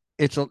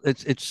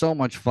 It's so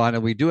much fun,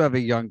 and we do have a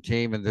young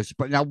team in this.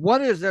 But now,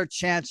 what is their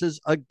chances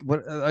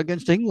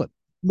against England?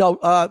 No,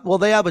 well,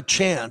 they have a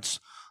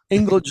chance.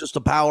 England's just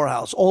a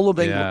powerhouse. All of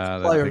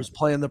England's players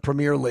play in the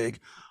Premier League.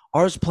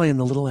 Ours play in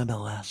the little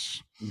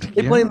MLS.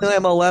 They play in the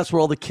MLS where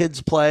all the kids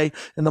play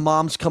and the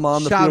moms come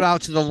on. Shout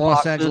out to the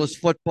Los Angeles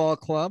Football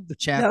Club, the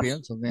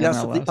champions of the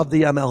MLS. Of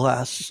the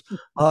MLS.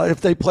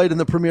 If they played in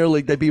the Premier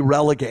League, they'd be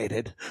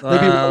relegated. They'd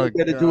be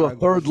relegated to a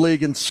third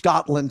league in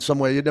Scotland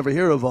somewhere. You'd never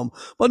hear of them.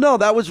 But no,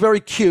 that was very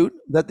cute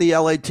that the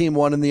LA team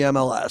won in the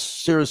MLS.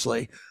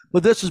 Seriously.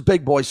 But this is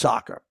big boy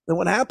soccer. And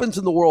what happens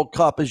in the World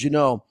Cup, as you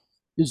know,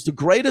 is the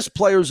greatest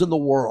players in the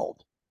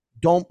world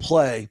don't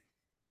play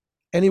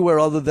anywhere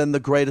other than the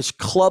greatest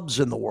clubs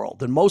in the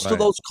world. And most of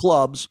those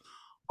clubs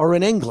are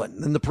in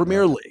England, in the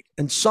Premier League.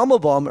 And some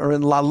of them are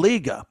in La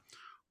Liga,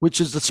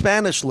 which is the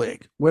Spanish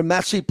league, where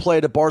Messi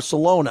played at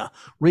Barcelona,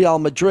 Real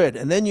Madrid.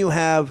 And then you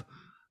have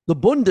the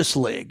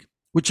Bundesliga,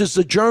 which is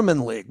the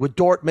German league, with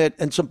Dortmund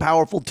and some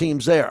powerful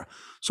teams there.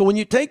 So when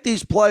you take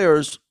these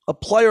players, a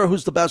player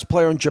who's the best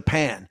player in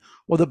Japan,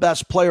 or the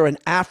best player in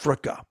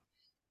Africa,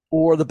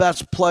 or the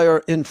best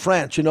player in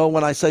France,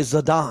 when I say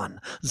Zinedine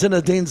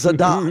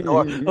Zidane,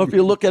 or if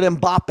you look at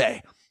Mbappe,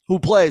 who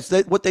plays,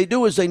 what they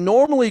do is they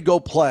normally go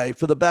play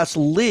for the best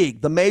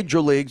league, the major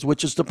leagues,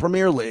 which is the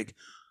Premier League.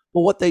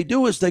 But what they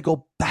do is they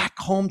go back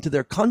home to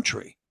their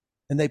country,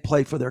 and they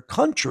play for their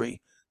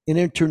country in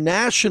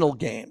international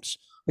games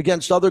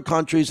against other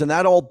countries, and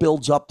that all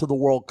builds up to the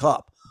World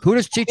Cup. Who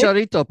does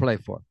Chicharito play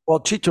for? Well,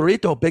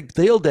 Chicharito, big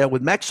deal there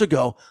with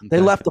Mexico. They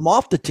left him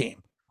off the team.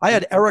 I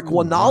had Eric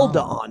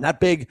Winalda on, that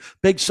big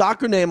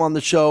soccer name on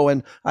the show,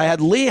 and I had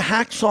Lee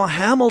Hacksaw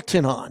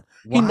Hamilton on.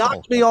 Wow. He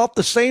knocked me off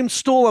the same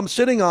stool I'm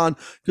sitting on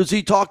because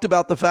he talked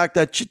about the fact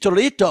that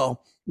Chicharito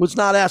was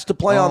not asked to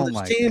play on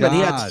this team, and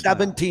he had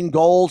 17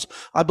 goals,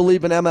 I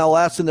believe, in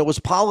MLS, and there was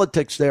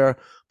politics there.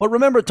 But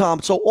remember,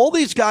 Tom, so all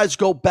these guys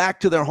go back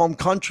to their home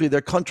country,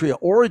 their country of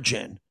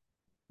origin,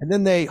 and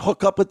then they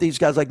hook up with these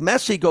guys. Like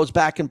Messi goes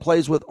back and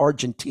plays with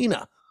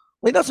Argentina.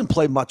 Well, he doesn't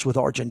play much with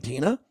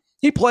Argentina.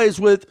 He plays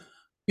with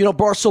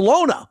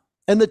Barcelona,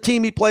 and the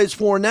team he plays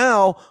for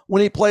now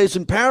when he plays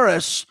in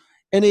Paris,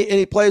 and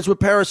he plays with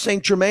Paris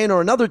Saint-Germain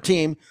or another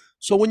team.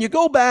 So when you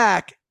go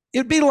back,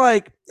 it'd be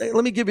like,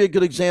 let me give you a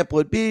good example.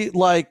 It'd be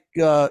like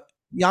Giannis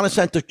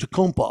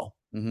Antetokounmpo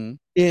in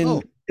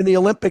the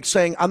Olympics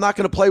saying, I'm not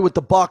going to play with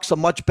the Bucks, a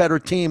much better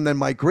team than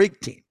my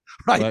Greek team.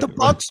 Right.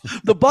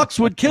 The Bucks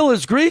would kill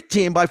his Greek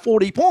team by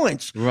 40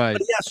 points. Right.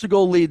 But he has to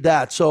go lead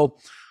that. So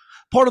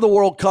part of the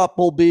World Cup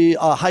will be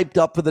hyped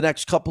up for the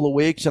next couple of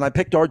weeks, and I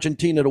picked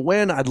Argentina to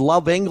win. I'd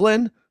love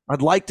England.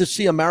 I'd like to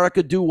see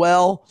America do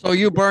well. So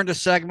you burned a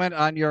segment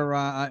on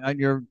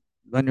your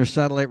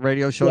satellite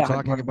radio show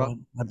talking about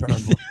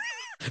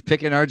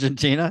picking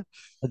Argentina.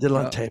 I did it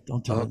on tape.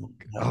 Don't tell them.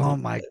 Oh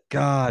my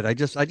God! I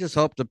just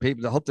hope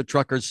the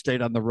truckers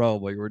stayed on the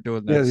road while you were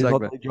doing that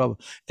segment.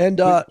 And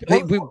the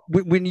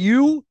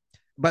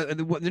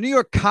New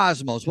York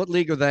Cosmos, what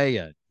league are they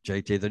in,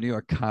 JT? The New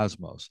York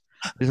Cosmos.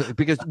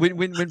 Because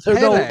when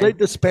Pele, they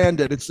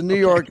disbanded. It's the New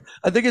York.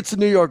 I think it's the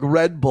New York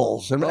Red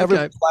Bulls, and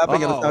everyone's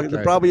laughing at it.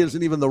 It probably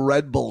isn't even the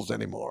Red Bulls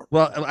anymore.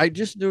 Well, I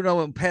just do know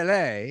when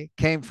Pele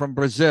came from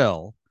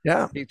Brazil,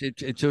 to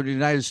the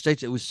United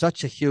States, it was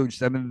such a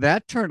huge. I mean,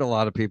 that turned a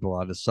lot of people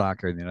out of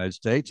soccer in the United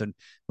States. And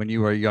when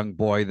you were a young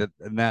boy,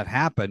 that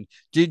happened.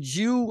 Did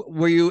you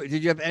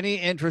have any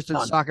interest in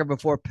soccer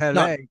before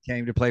Pele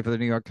came to play for the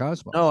New York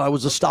Cosmos? No, I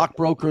was a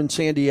stockbroker in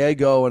San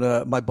Diego,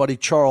 and my buddy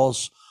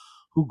Charles,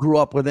 who grew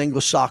up with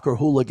English soccer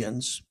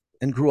hooligans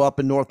and grew up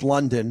in North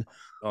London.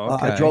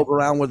 I drove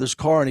around with his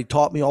car, and he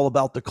taught me all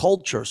about the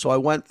culture. So I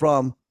went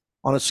from,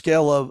 on a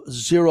scale of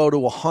 0 to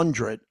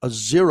 100, a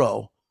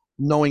 0,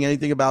 knowing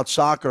anything about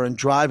soccer, and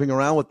driving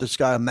around with this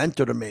guy, a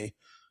mentor to me,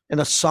 in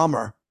a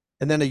summer.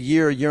 And then a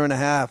year and a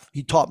half,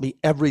 he taught me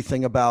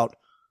everything about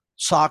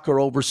soccer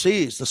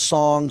overseas, the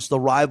songs, the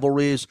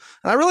rivalries.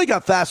 And I really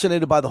got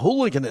fascinated by the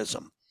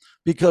hooliganism,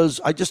 because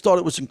I just thought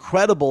it was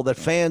incredible that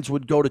fans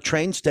would go to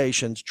train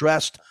stations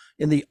dressed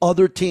in the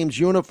other team's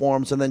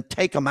uniforms and then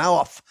take them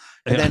off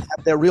and then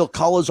have their real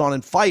colors on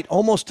and fight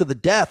almost to the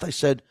death. I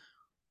said,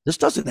 this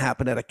doesn't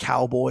happen at a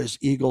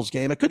Cowboys-Eagles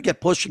game. It could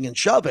get pushing and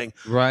shoving.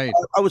 Right.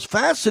 I was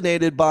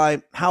fascinated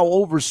by how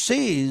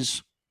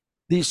overseas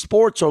these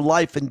sports are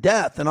life and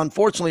death, and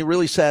unfortunately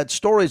really sad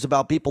stories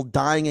about people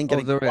dying and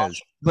getting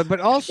crushed. But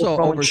also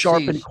overseas,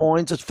 sharpened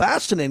coins. It's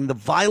fascinating, the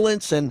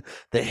violence and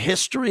the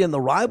history and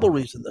the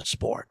rivalries in the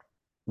sport.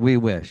 We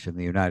wish. In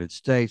the United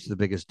States, the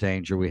biggest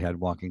danger we had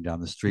walking down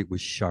the street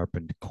was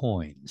sharpened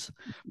coins.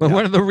 But Yeah.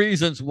 one of the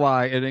reasons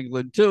why in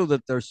England, too,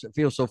 that they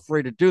feel so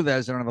free to do that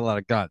is they don't have a lot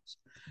of guns.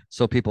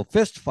 So people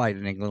fist fight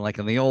in England like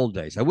in the old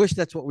days. I wish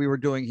that's what we were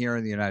doing here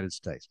in the United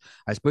States.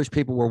 I wish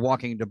people were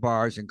walking into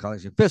bars and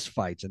causing fist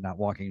fights and not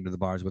walking into the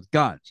bars with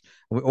guns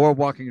or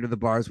walking into the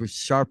bars with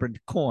sharpened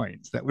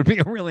coins. That would be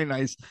a really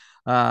nice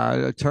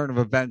turn of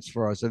events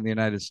for us in the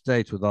United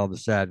States with all the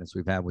sadness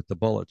we've had with the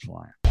bullets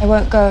flying. I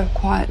won't go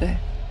quietly.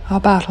 I'll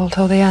battle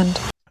till the end.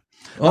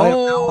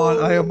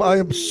 I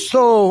am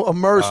so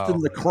immersed in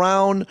The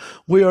Crown.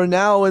 We are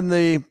now in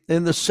the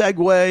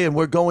segue, and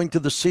we're going to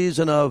the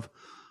season of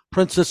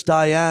Princess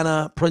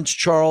Diana, Prince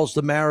Charles,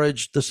 the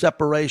marriage, the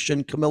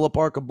separation, Camilla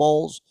Parker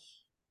Bowles,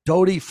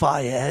 Dodi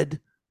Fayed.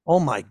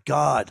 Oh my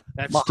God!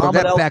 That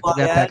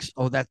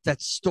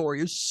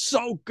story is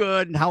so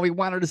good, and how he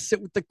wanted to sit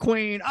with the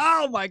Queen.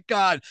 Oh my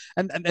God!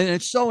 And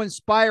it's so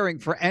inspiring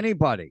for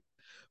anybody.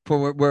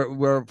 For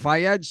where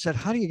Fayed said,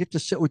 "How do you get to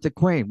sit with the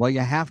Queen?" Well,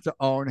 you have to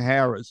own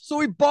Harrods. So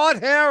he bought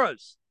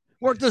Harrods,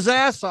 worked his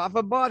ass off,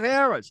 and bought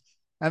Harrods.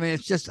 I mean,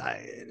 it's just,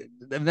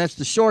 and that's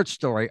the short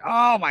story.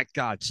 Oh my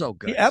God, so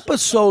good. The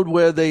episode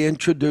where they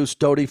introduced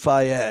Dodi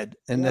Fayed,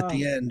 and at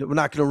the end, we're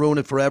not going to ruin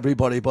it for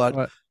everybody,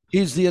 but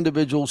he's the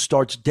individual who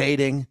starts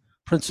dating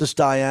Princess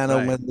Diana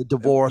when the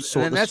divorce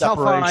or and the that's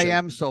separation. How far I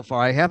am so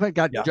far. I haven't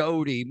got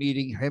Dodi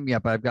meeting him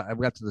yet, but I've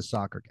got to the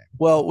soccer game.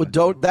 Well, with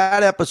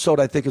that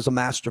episode, I think is a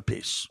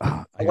masterpiece.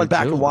 I went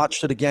back and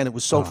watched it again. It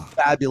was so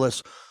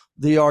fabulous.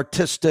 The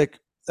artistic,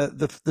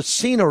 the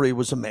scenery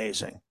was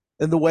amazing,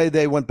 and the way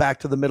they went back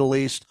to the Middle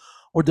East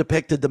or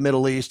depicted the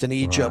Middle East and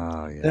Egypt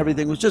and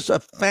everything was just a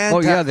fantastic.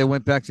 Oh yeah, they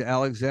went back to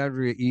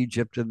Alexandria,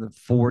 Egypt in the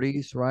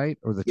 40s, right,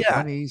 or the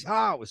 20s.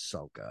 Oh, it was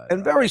so good.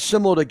 And very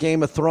similar to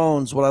Game of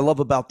Thrones. What I love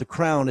about The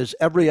Crown is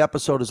every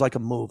episode is like a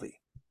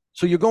movie.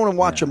 So you're going to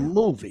watch a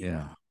movie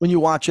when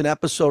you watch an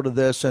episode of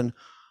this. And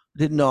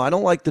I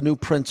don't like the new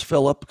Prince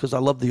Philip because I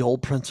love the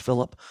old Prince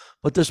Philip.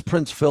 But this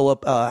Prince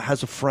Philip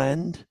has a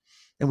friend.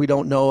 And we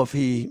don't know if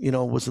he,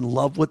 was in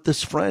love with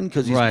this friend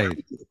because he's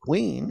married to the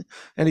Queen.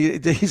 And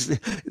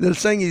they're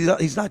saying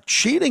he's not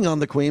cheating on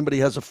the Queen, but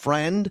he has a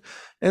friend.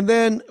 And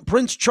then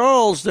Prince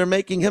Charles, they're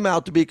making him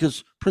out to be,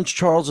 because Prince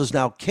Charles is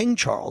now King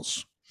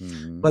Charles.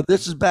 Mm-hmm. But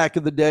this is back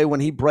in the day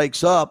when he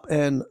breaks up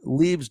and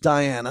leaves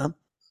Diana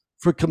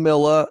for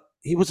Camilla.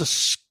 He was a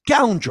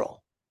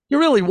scoundrel. He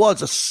really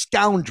was a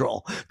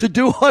scoundrel to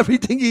do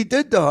everything he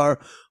did to her.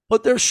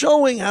 But they're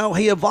showing how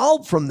he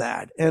evolved from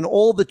that and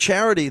all the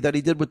charity that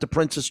he did with the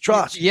Prince's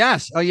Trust.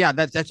 Yes. Oh, yeah.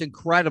 That's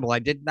incredible. I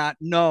did not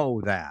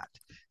know that.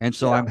 And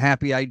so I'm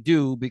happy I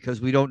do, because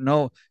we don't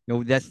know,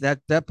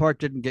 that part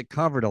didn't get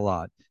covered a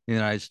lot in the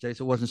United States.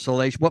 It wasn't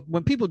salacious.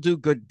 When people do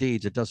good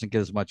deeds, it doesn't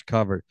get as much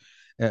coverage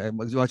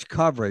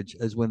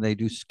as when they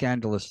do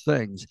scandalous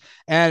things.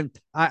 And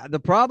the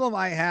problem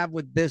I have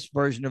with this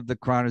version of The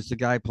Crown is the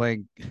guy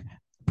playing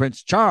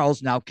Prince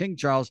Charles, now King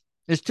Charles,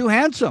 is too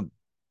handsome.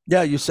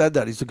 Yeah, you said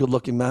that. He's a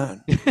good-looking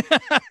man.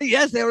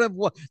 Yes, they don't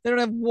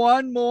have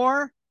one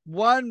more.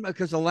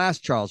 Because the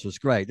last Charles was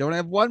great. They don't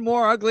have one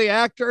more ugly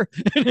actor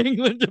in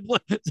England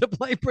to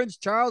play Prince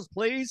Charles,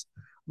 please.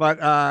 But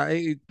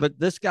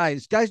this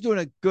guy's doing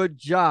a good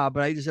job,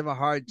 but I just have a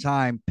hard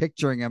time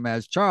picturing him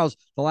as Charles.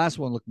 The last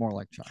one looked more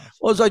like Charles.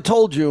 Well, as I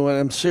told you, and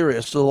I'm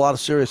serious, there's a lot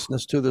of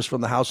seriousness to this,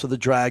 from the House of the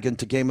Dragon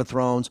to Game of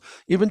Thrones,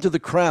 even to The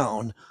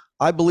Crown.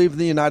 I believe in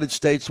the United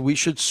States, we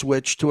should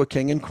switch to a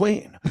king and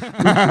queen. We still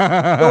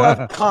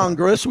have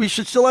Congress. We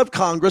should still have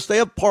Congress. They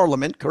have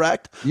Parliament,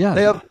 correct? Yeah.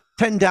 They have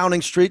 10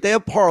 Downing Street. They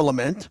have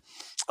Parliament.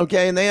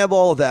 Okay, and they have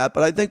all of that.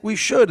 But I think we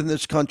should, in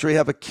this country,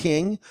 have a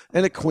king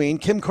and a queen.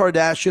 Kim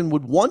Kardashian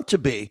would want to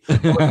be.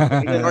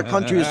 And our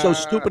country is so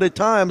stupid at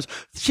times.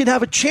 She'd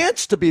have a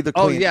chance to be the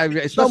queen. Oh, yeah,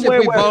 especially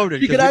if we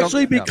voted. She could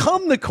actually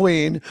become the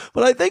queen.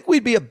 But I think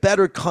we'd be a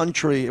better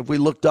country if we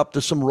looked up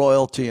to some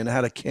royalty and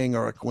had a king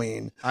or a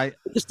queen. I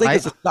just think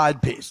it's a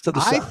side piece to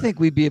the side. I think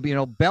we'd be,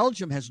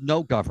 Belgium has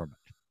no government.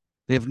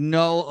 They have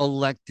no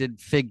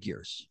elected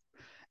figures.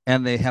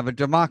 And they have a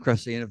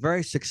democracy, and a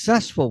very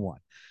successful one.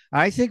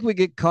 I think we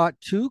get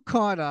too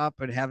caught up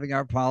in having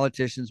our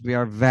politicians be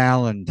our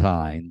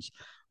Valentines,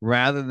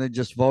 rather than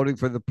just voting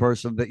for the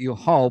person that you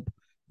hope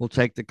will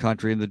take the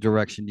country in the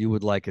direction you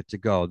would like it to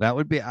go. That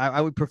would be,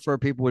 I would prefer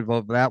people would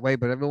vote that way,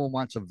 but everyone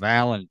wants a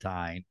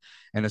Valentine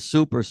and a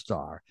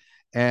superstar.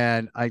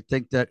 And I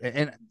think that,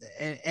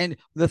 and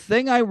the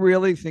thing I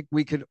really think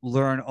we could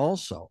learn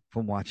also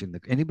from watching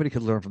anybody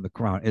could learn from The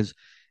Crown is,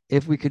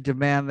 if we could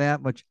demand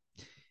that much,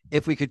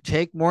 if we could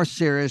take more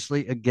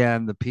seriously,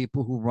 again, the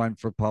people who run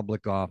for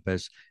public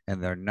office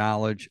and their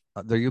knowledge,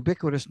 their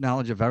ubiquitous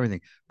knowledge of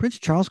everything. Prince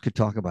Charles could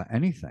talk about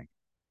anything.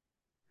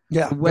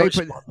 Yeah.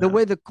 The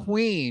way the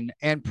Queen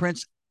and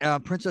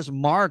Princess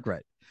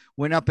Margaret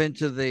went up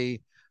into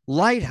the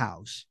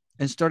lighthouse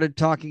and started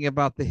talking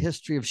about the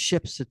history of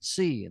ships at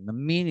sea and the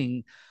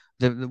meaning,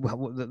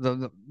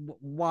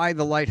 why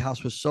the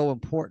lighthouse was so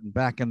important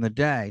back in the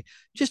day.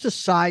 Just a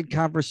side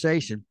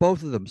conversation.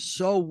 Both of them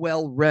so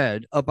well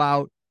read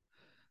about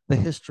the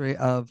history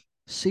of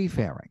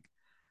seafaring.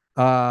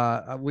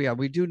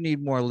 We do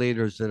need more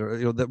leaders that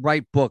are that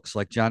write books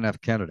like John F.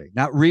 Kennedy.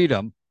 Not read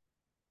them,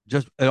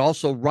 and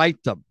also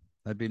write them.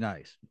 That'd be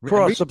nice. For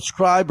our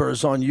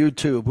subscribers on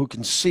YouTube who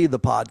can see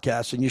the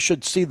podcast, and you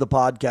should see the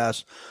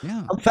podcast.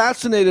 Yeah. I'm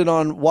fascinated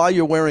on why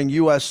you're wearing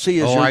USC.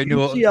 Is I your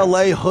knew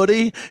UCLA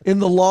hoodie in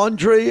the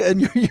laundry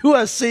and your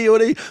USC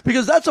hoodie?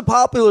 Because that's a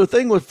popular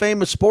thing with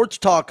famous sports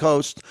talk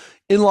hosts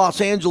in Los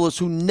Angeles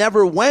who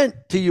never went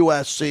to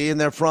USC, and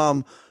they're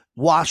from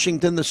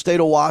Washington, the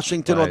state of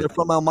Washington, or they're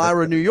from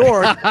Elmira, New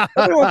York.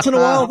 Every once in a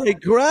while, they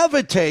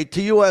gravitate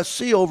to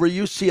USC over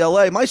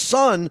UCLA. My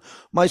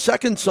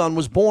second son,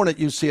 was born at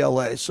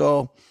UCLA,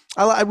 so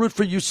I root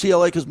for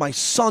UCLA because my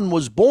son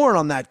was born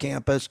on that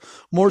campus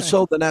more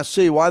so than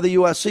SC. Why the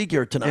USC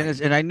gear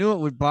tonight? And I knew it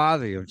would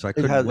bother you, so I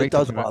couldn't wait. It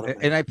does bother me.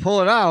 And I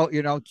pull it out,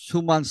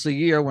 2 months a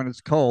year when it's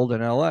cold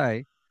in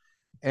LA,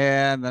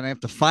 and then I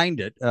have to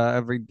find it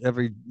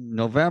every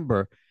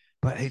November.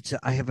 But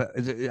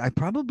I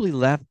probably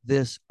left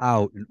this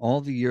out in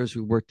all the years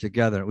we worked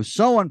together. It was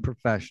so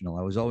unprofessional.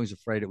 I was always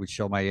afraid it would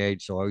show my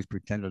age, so I always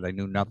pretended I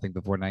knew nothing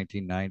before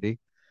 1990.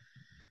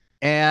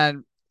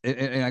 And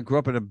I grew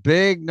up in a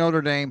big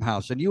Notre Dame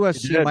house, and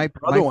USC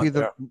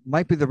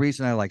might be the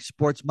reason I like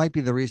sports. Might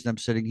be the reason I'm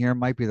sitting here.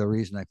 Might be the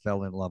reason I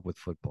fell in love with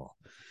football.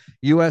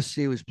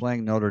 USC was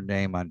playing Notre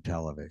Dame on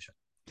television.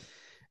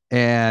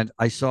 And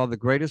I saw the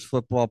greatest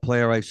football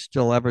player I've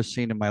still ever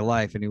seen in my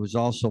life. And he was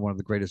also one of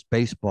the greatest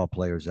baseball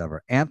players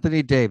ever.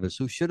 Anthony Davis,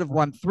 who should have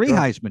won 3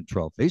 Heisman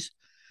trophies.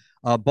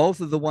 Both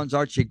of the ones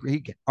Archie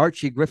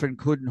Griffin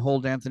couldn't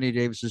hold Anthony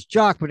Davis's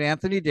jock, but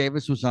Anthony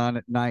Davis was on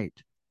at night.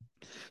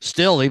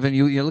 Still, even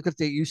you look at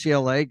the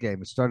UCLA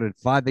game, it started at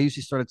 5. They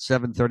usually start at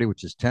 7:30,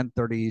 which is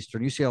 10:30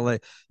 Eastern.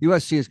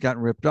 USC has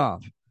gotten ripped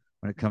off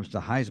when it comes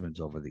to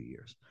Heisman's over the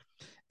years.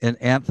 And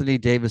Anthony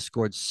Davis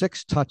scored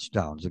 6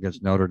 touchdowns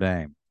against Notre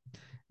Dame.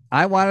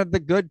 I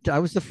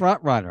was the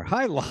front runner.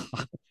 I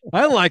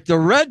like the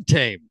red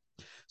team.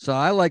 So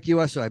I like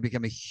USC. I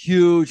became a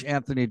huge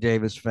Anthony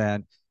Davis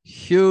fan,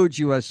 huge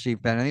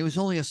USC fan. And he was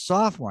only a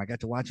sophomore. I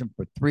got to watch him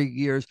for 3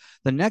 years.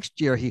 The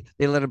next year,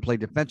 they let him play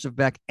defensive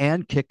back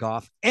and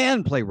kickoff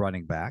and play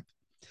running back.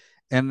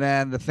 And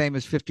then the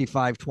famous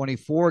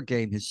 55-24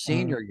 game, his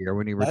senior year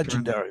when he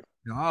returned.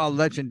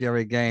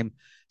 Legendary game.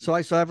 So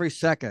I saw every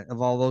second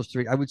of all those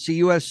 3. I would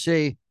see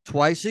USC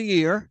twice a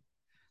year,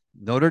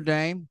 Notre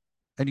Dame,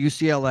 and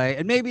UCLA,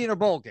 and maybe in a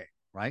bowl game,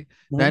 right?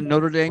 Mm-hmm. Then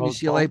Notre Dame,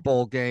 UCLA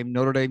bowl game,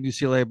 Notre Dame,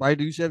 UCLA. I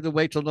used to have to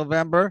wait till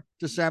November,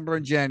 December,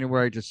 and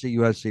January to see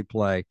USC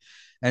play,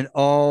 and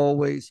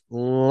always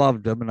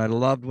loved them. And I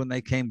loved when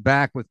they came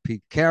back with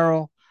Pete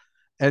Carroll.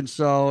 And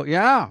so,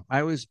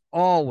 I was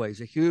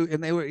always a huge,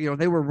 and they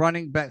were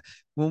running back.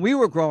 When we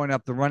were growing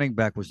up, the running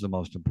back was the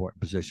most important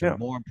position,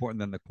 more important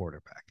than the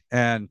quarterback.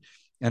 And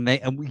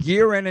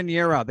year in and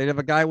year out, they'd have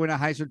a guy win a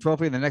Heisman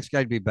Trophy, and the next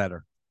guy'd be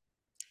better.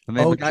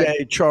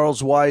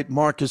 Charles White,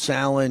 Marcus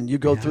Allen, you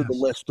go through the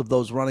list of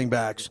those running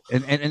backs.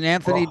 And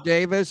Anthony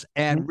Davis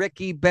and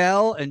Ricky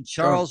Bell and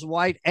Charles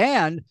White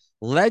and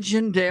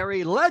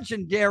legendary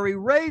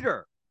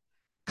Raider,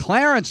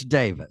 Clarence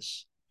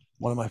Davis.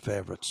 One of my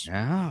favorites.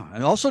 Yeah,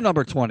 and also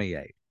number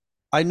 28.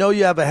 I know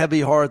you have a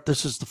heavy heart.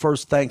 This is the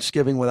first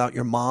Thanksgiving without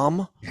your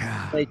mom.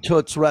 Yeah. May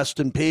Toots rest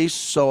in peace.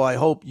 So I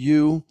hope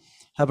you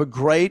have a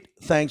great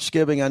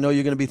Thanksgiving. I know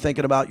you're going to be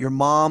thinking about your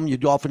mom.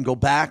 You'd often go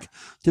back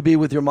to be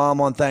with your mom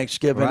on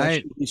Thanksgiving.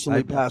 Right. She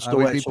recently passed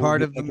away. I would be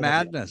part of the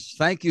madness.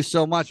 Thank you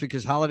so much,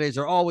 because holidays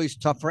are always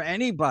tough for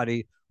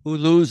anybody who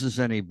loses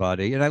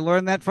anybody. And I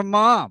learned that from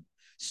Mom.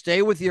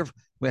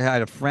 We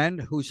had a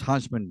friend whose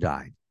husband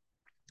died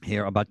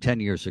here about 10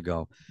 years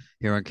ago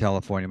here in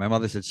California. My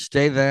mother said,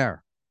 stay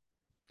there.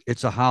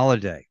 It's a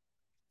holiday.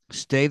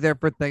 Stay there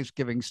for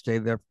Thanksgiving. Stay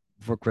there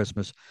for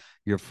Christmas.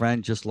 Your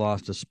friend just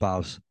lost a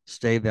spouse.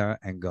 Stay there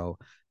and go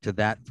to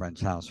that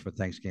friend's house for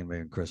Thanksgiving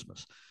and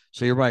Christmas.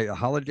 So you're right.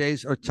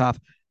 Holidays are tough.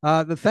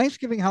 The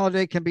Thanksgiving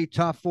holiday can be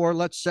tough for,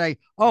 let's say,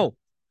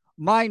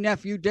 my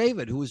nephew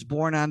David, who was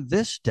born on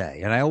this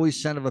day. And I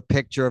always send him a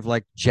picture of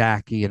like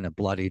Jackie in a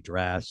bloody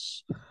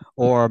dress,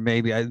 or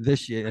maybe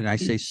this year, and I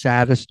say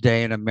saddest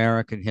day in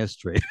American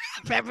history.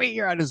 Every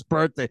year on his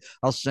birthday,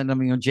 I'll send him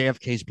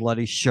JFK's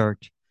bloody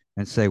shirt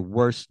and say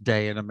worst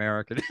day in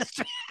American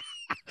history.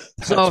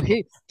 So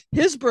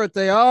his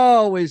birthday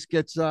always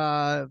gets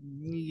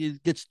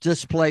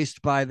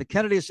displaced by the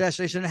Kennedy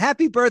assassination.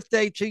 Happy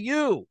birthday to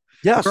you.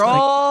 Yes. We're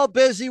all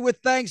busy with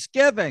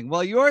Thanksgiving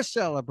while you're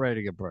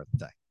celebrating a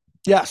birthday.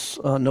 Yes,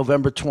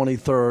 November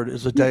 23rd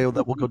is a day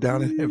that will go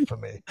down in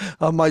infamy.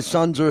 My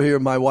sons are here.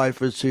 My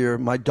wife is here.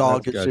 My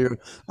dog is here.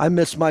 I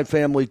miss my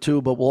family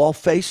too, but we'll all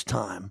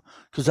FaceTime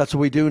because that's what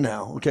we do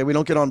now. Okay, we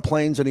don't get on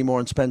planes anymore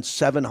and spend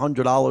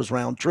 $700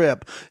 round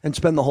trip and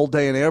spend the whole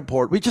day in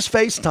airport. We just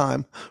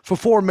FaceTime for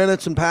 4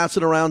 minutes and pass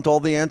it around to all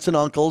the aunts and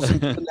uncles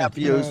and the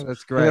nephews. Yeah,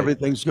 that's great. And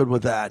everything's good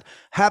with that.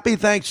 Happy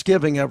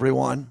Thanksgiving,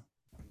 everyone.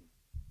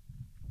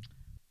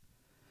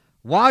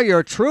 Wow, you're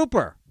a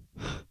trooper.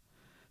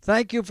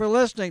 Thank you for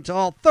listening to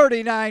all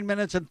 39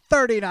 minutes and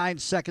 39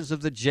 seconds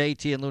of the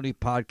JT and Looney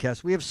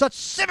podcast. We have such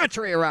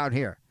symmetry around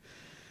here.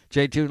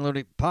 J2 and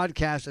Looney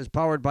podcast is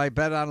powered by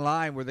Bet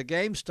Online, where the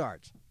game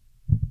starts.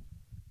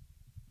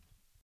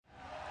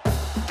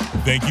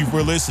 Thank you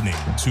for listening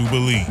to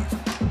Believe.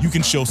 You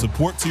can show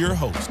support to your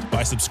host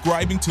by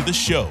subscribing to the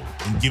show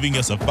and giving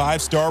us a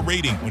 5-star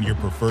rating on your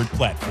preferred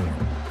platform.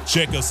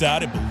 Check us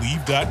out at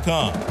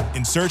Believe.com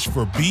and search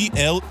for BLEAV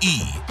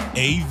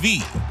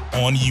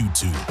on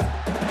YouTube.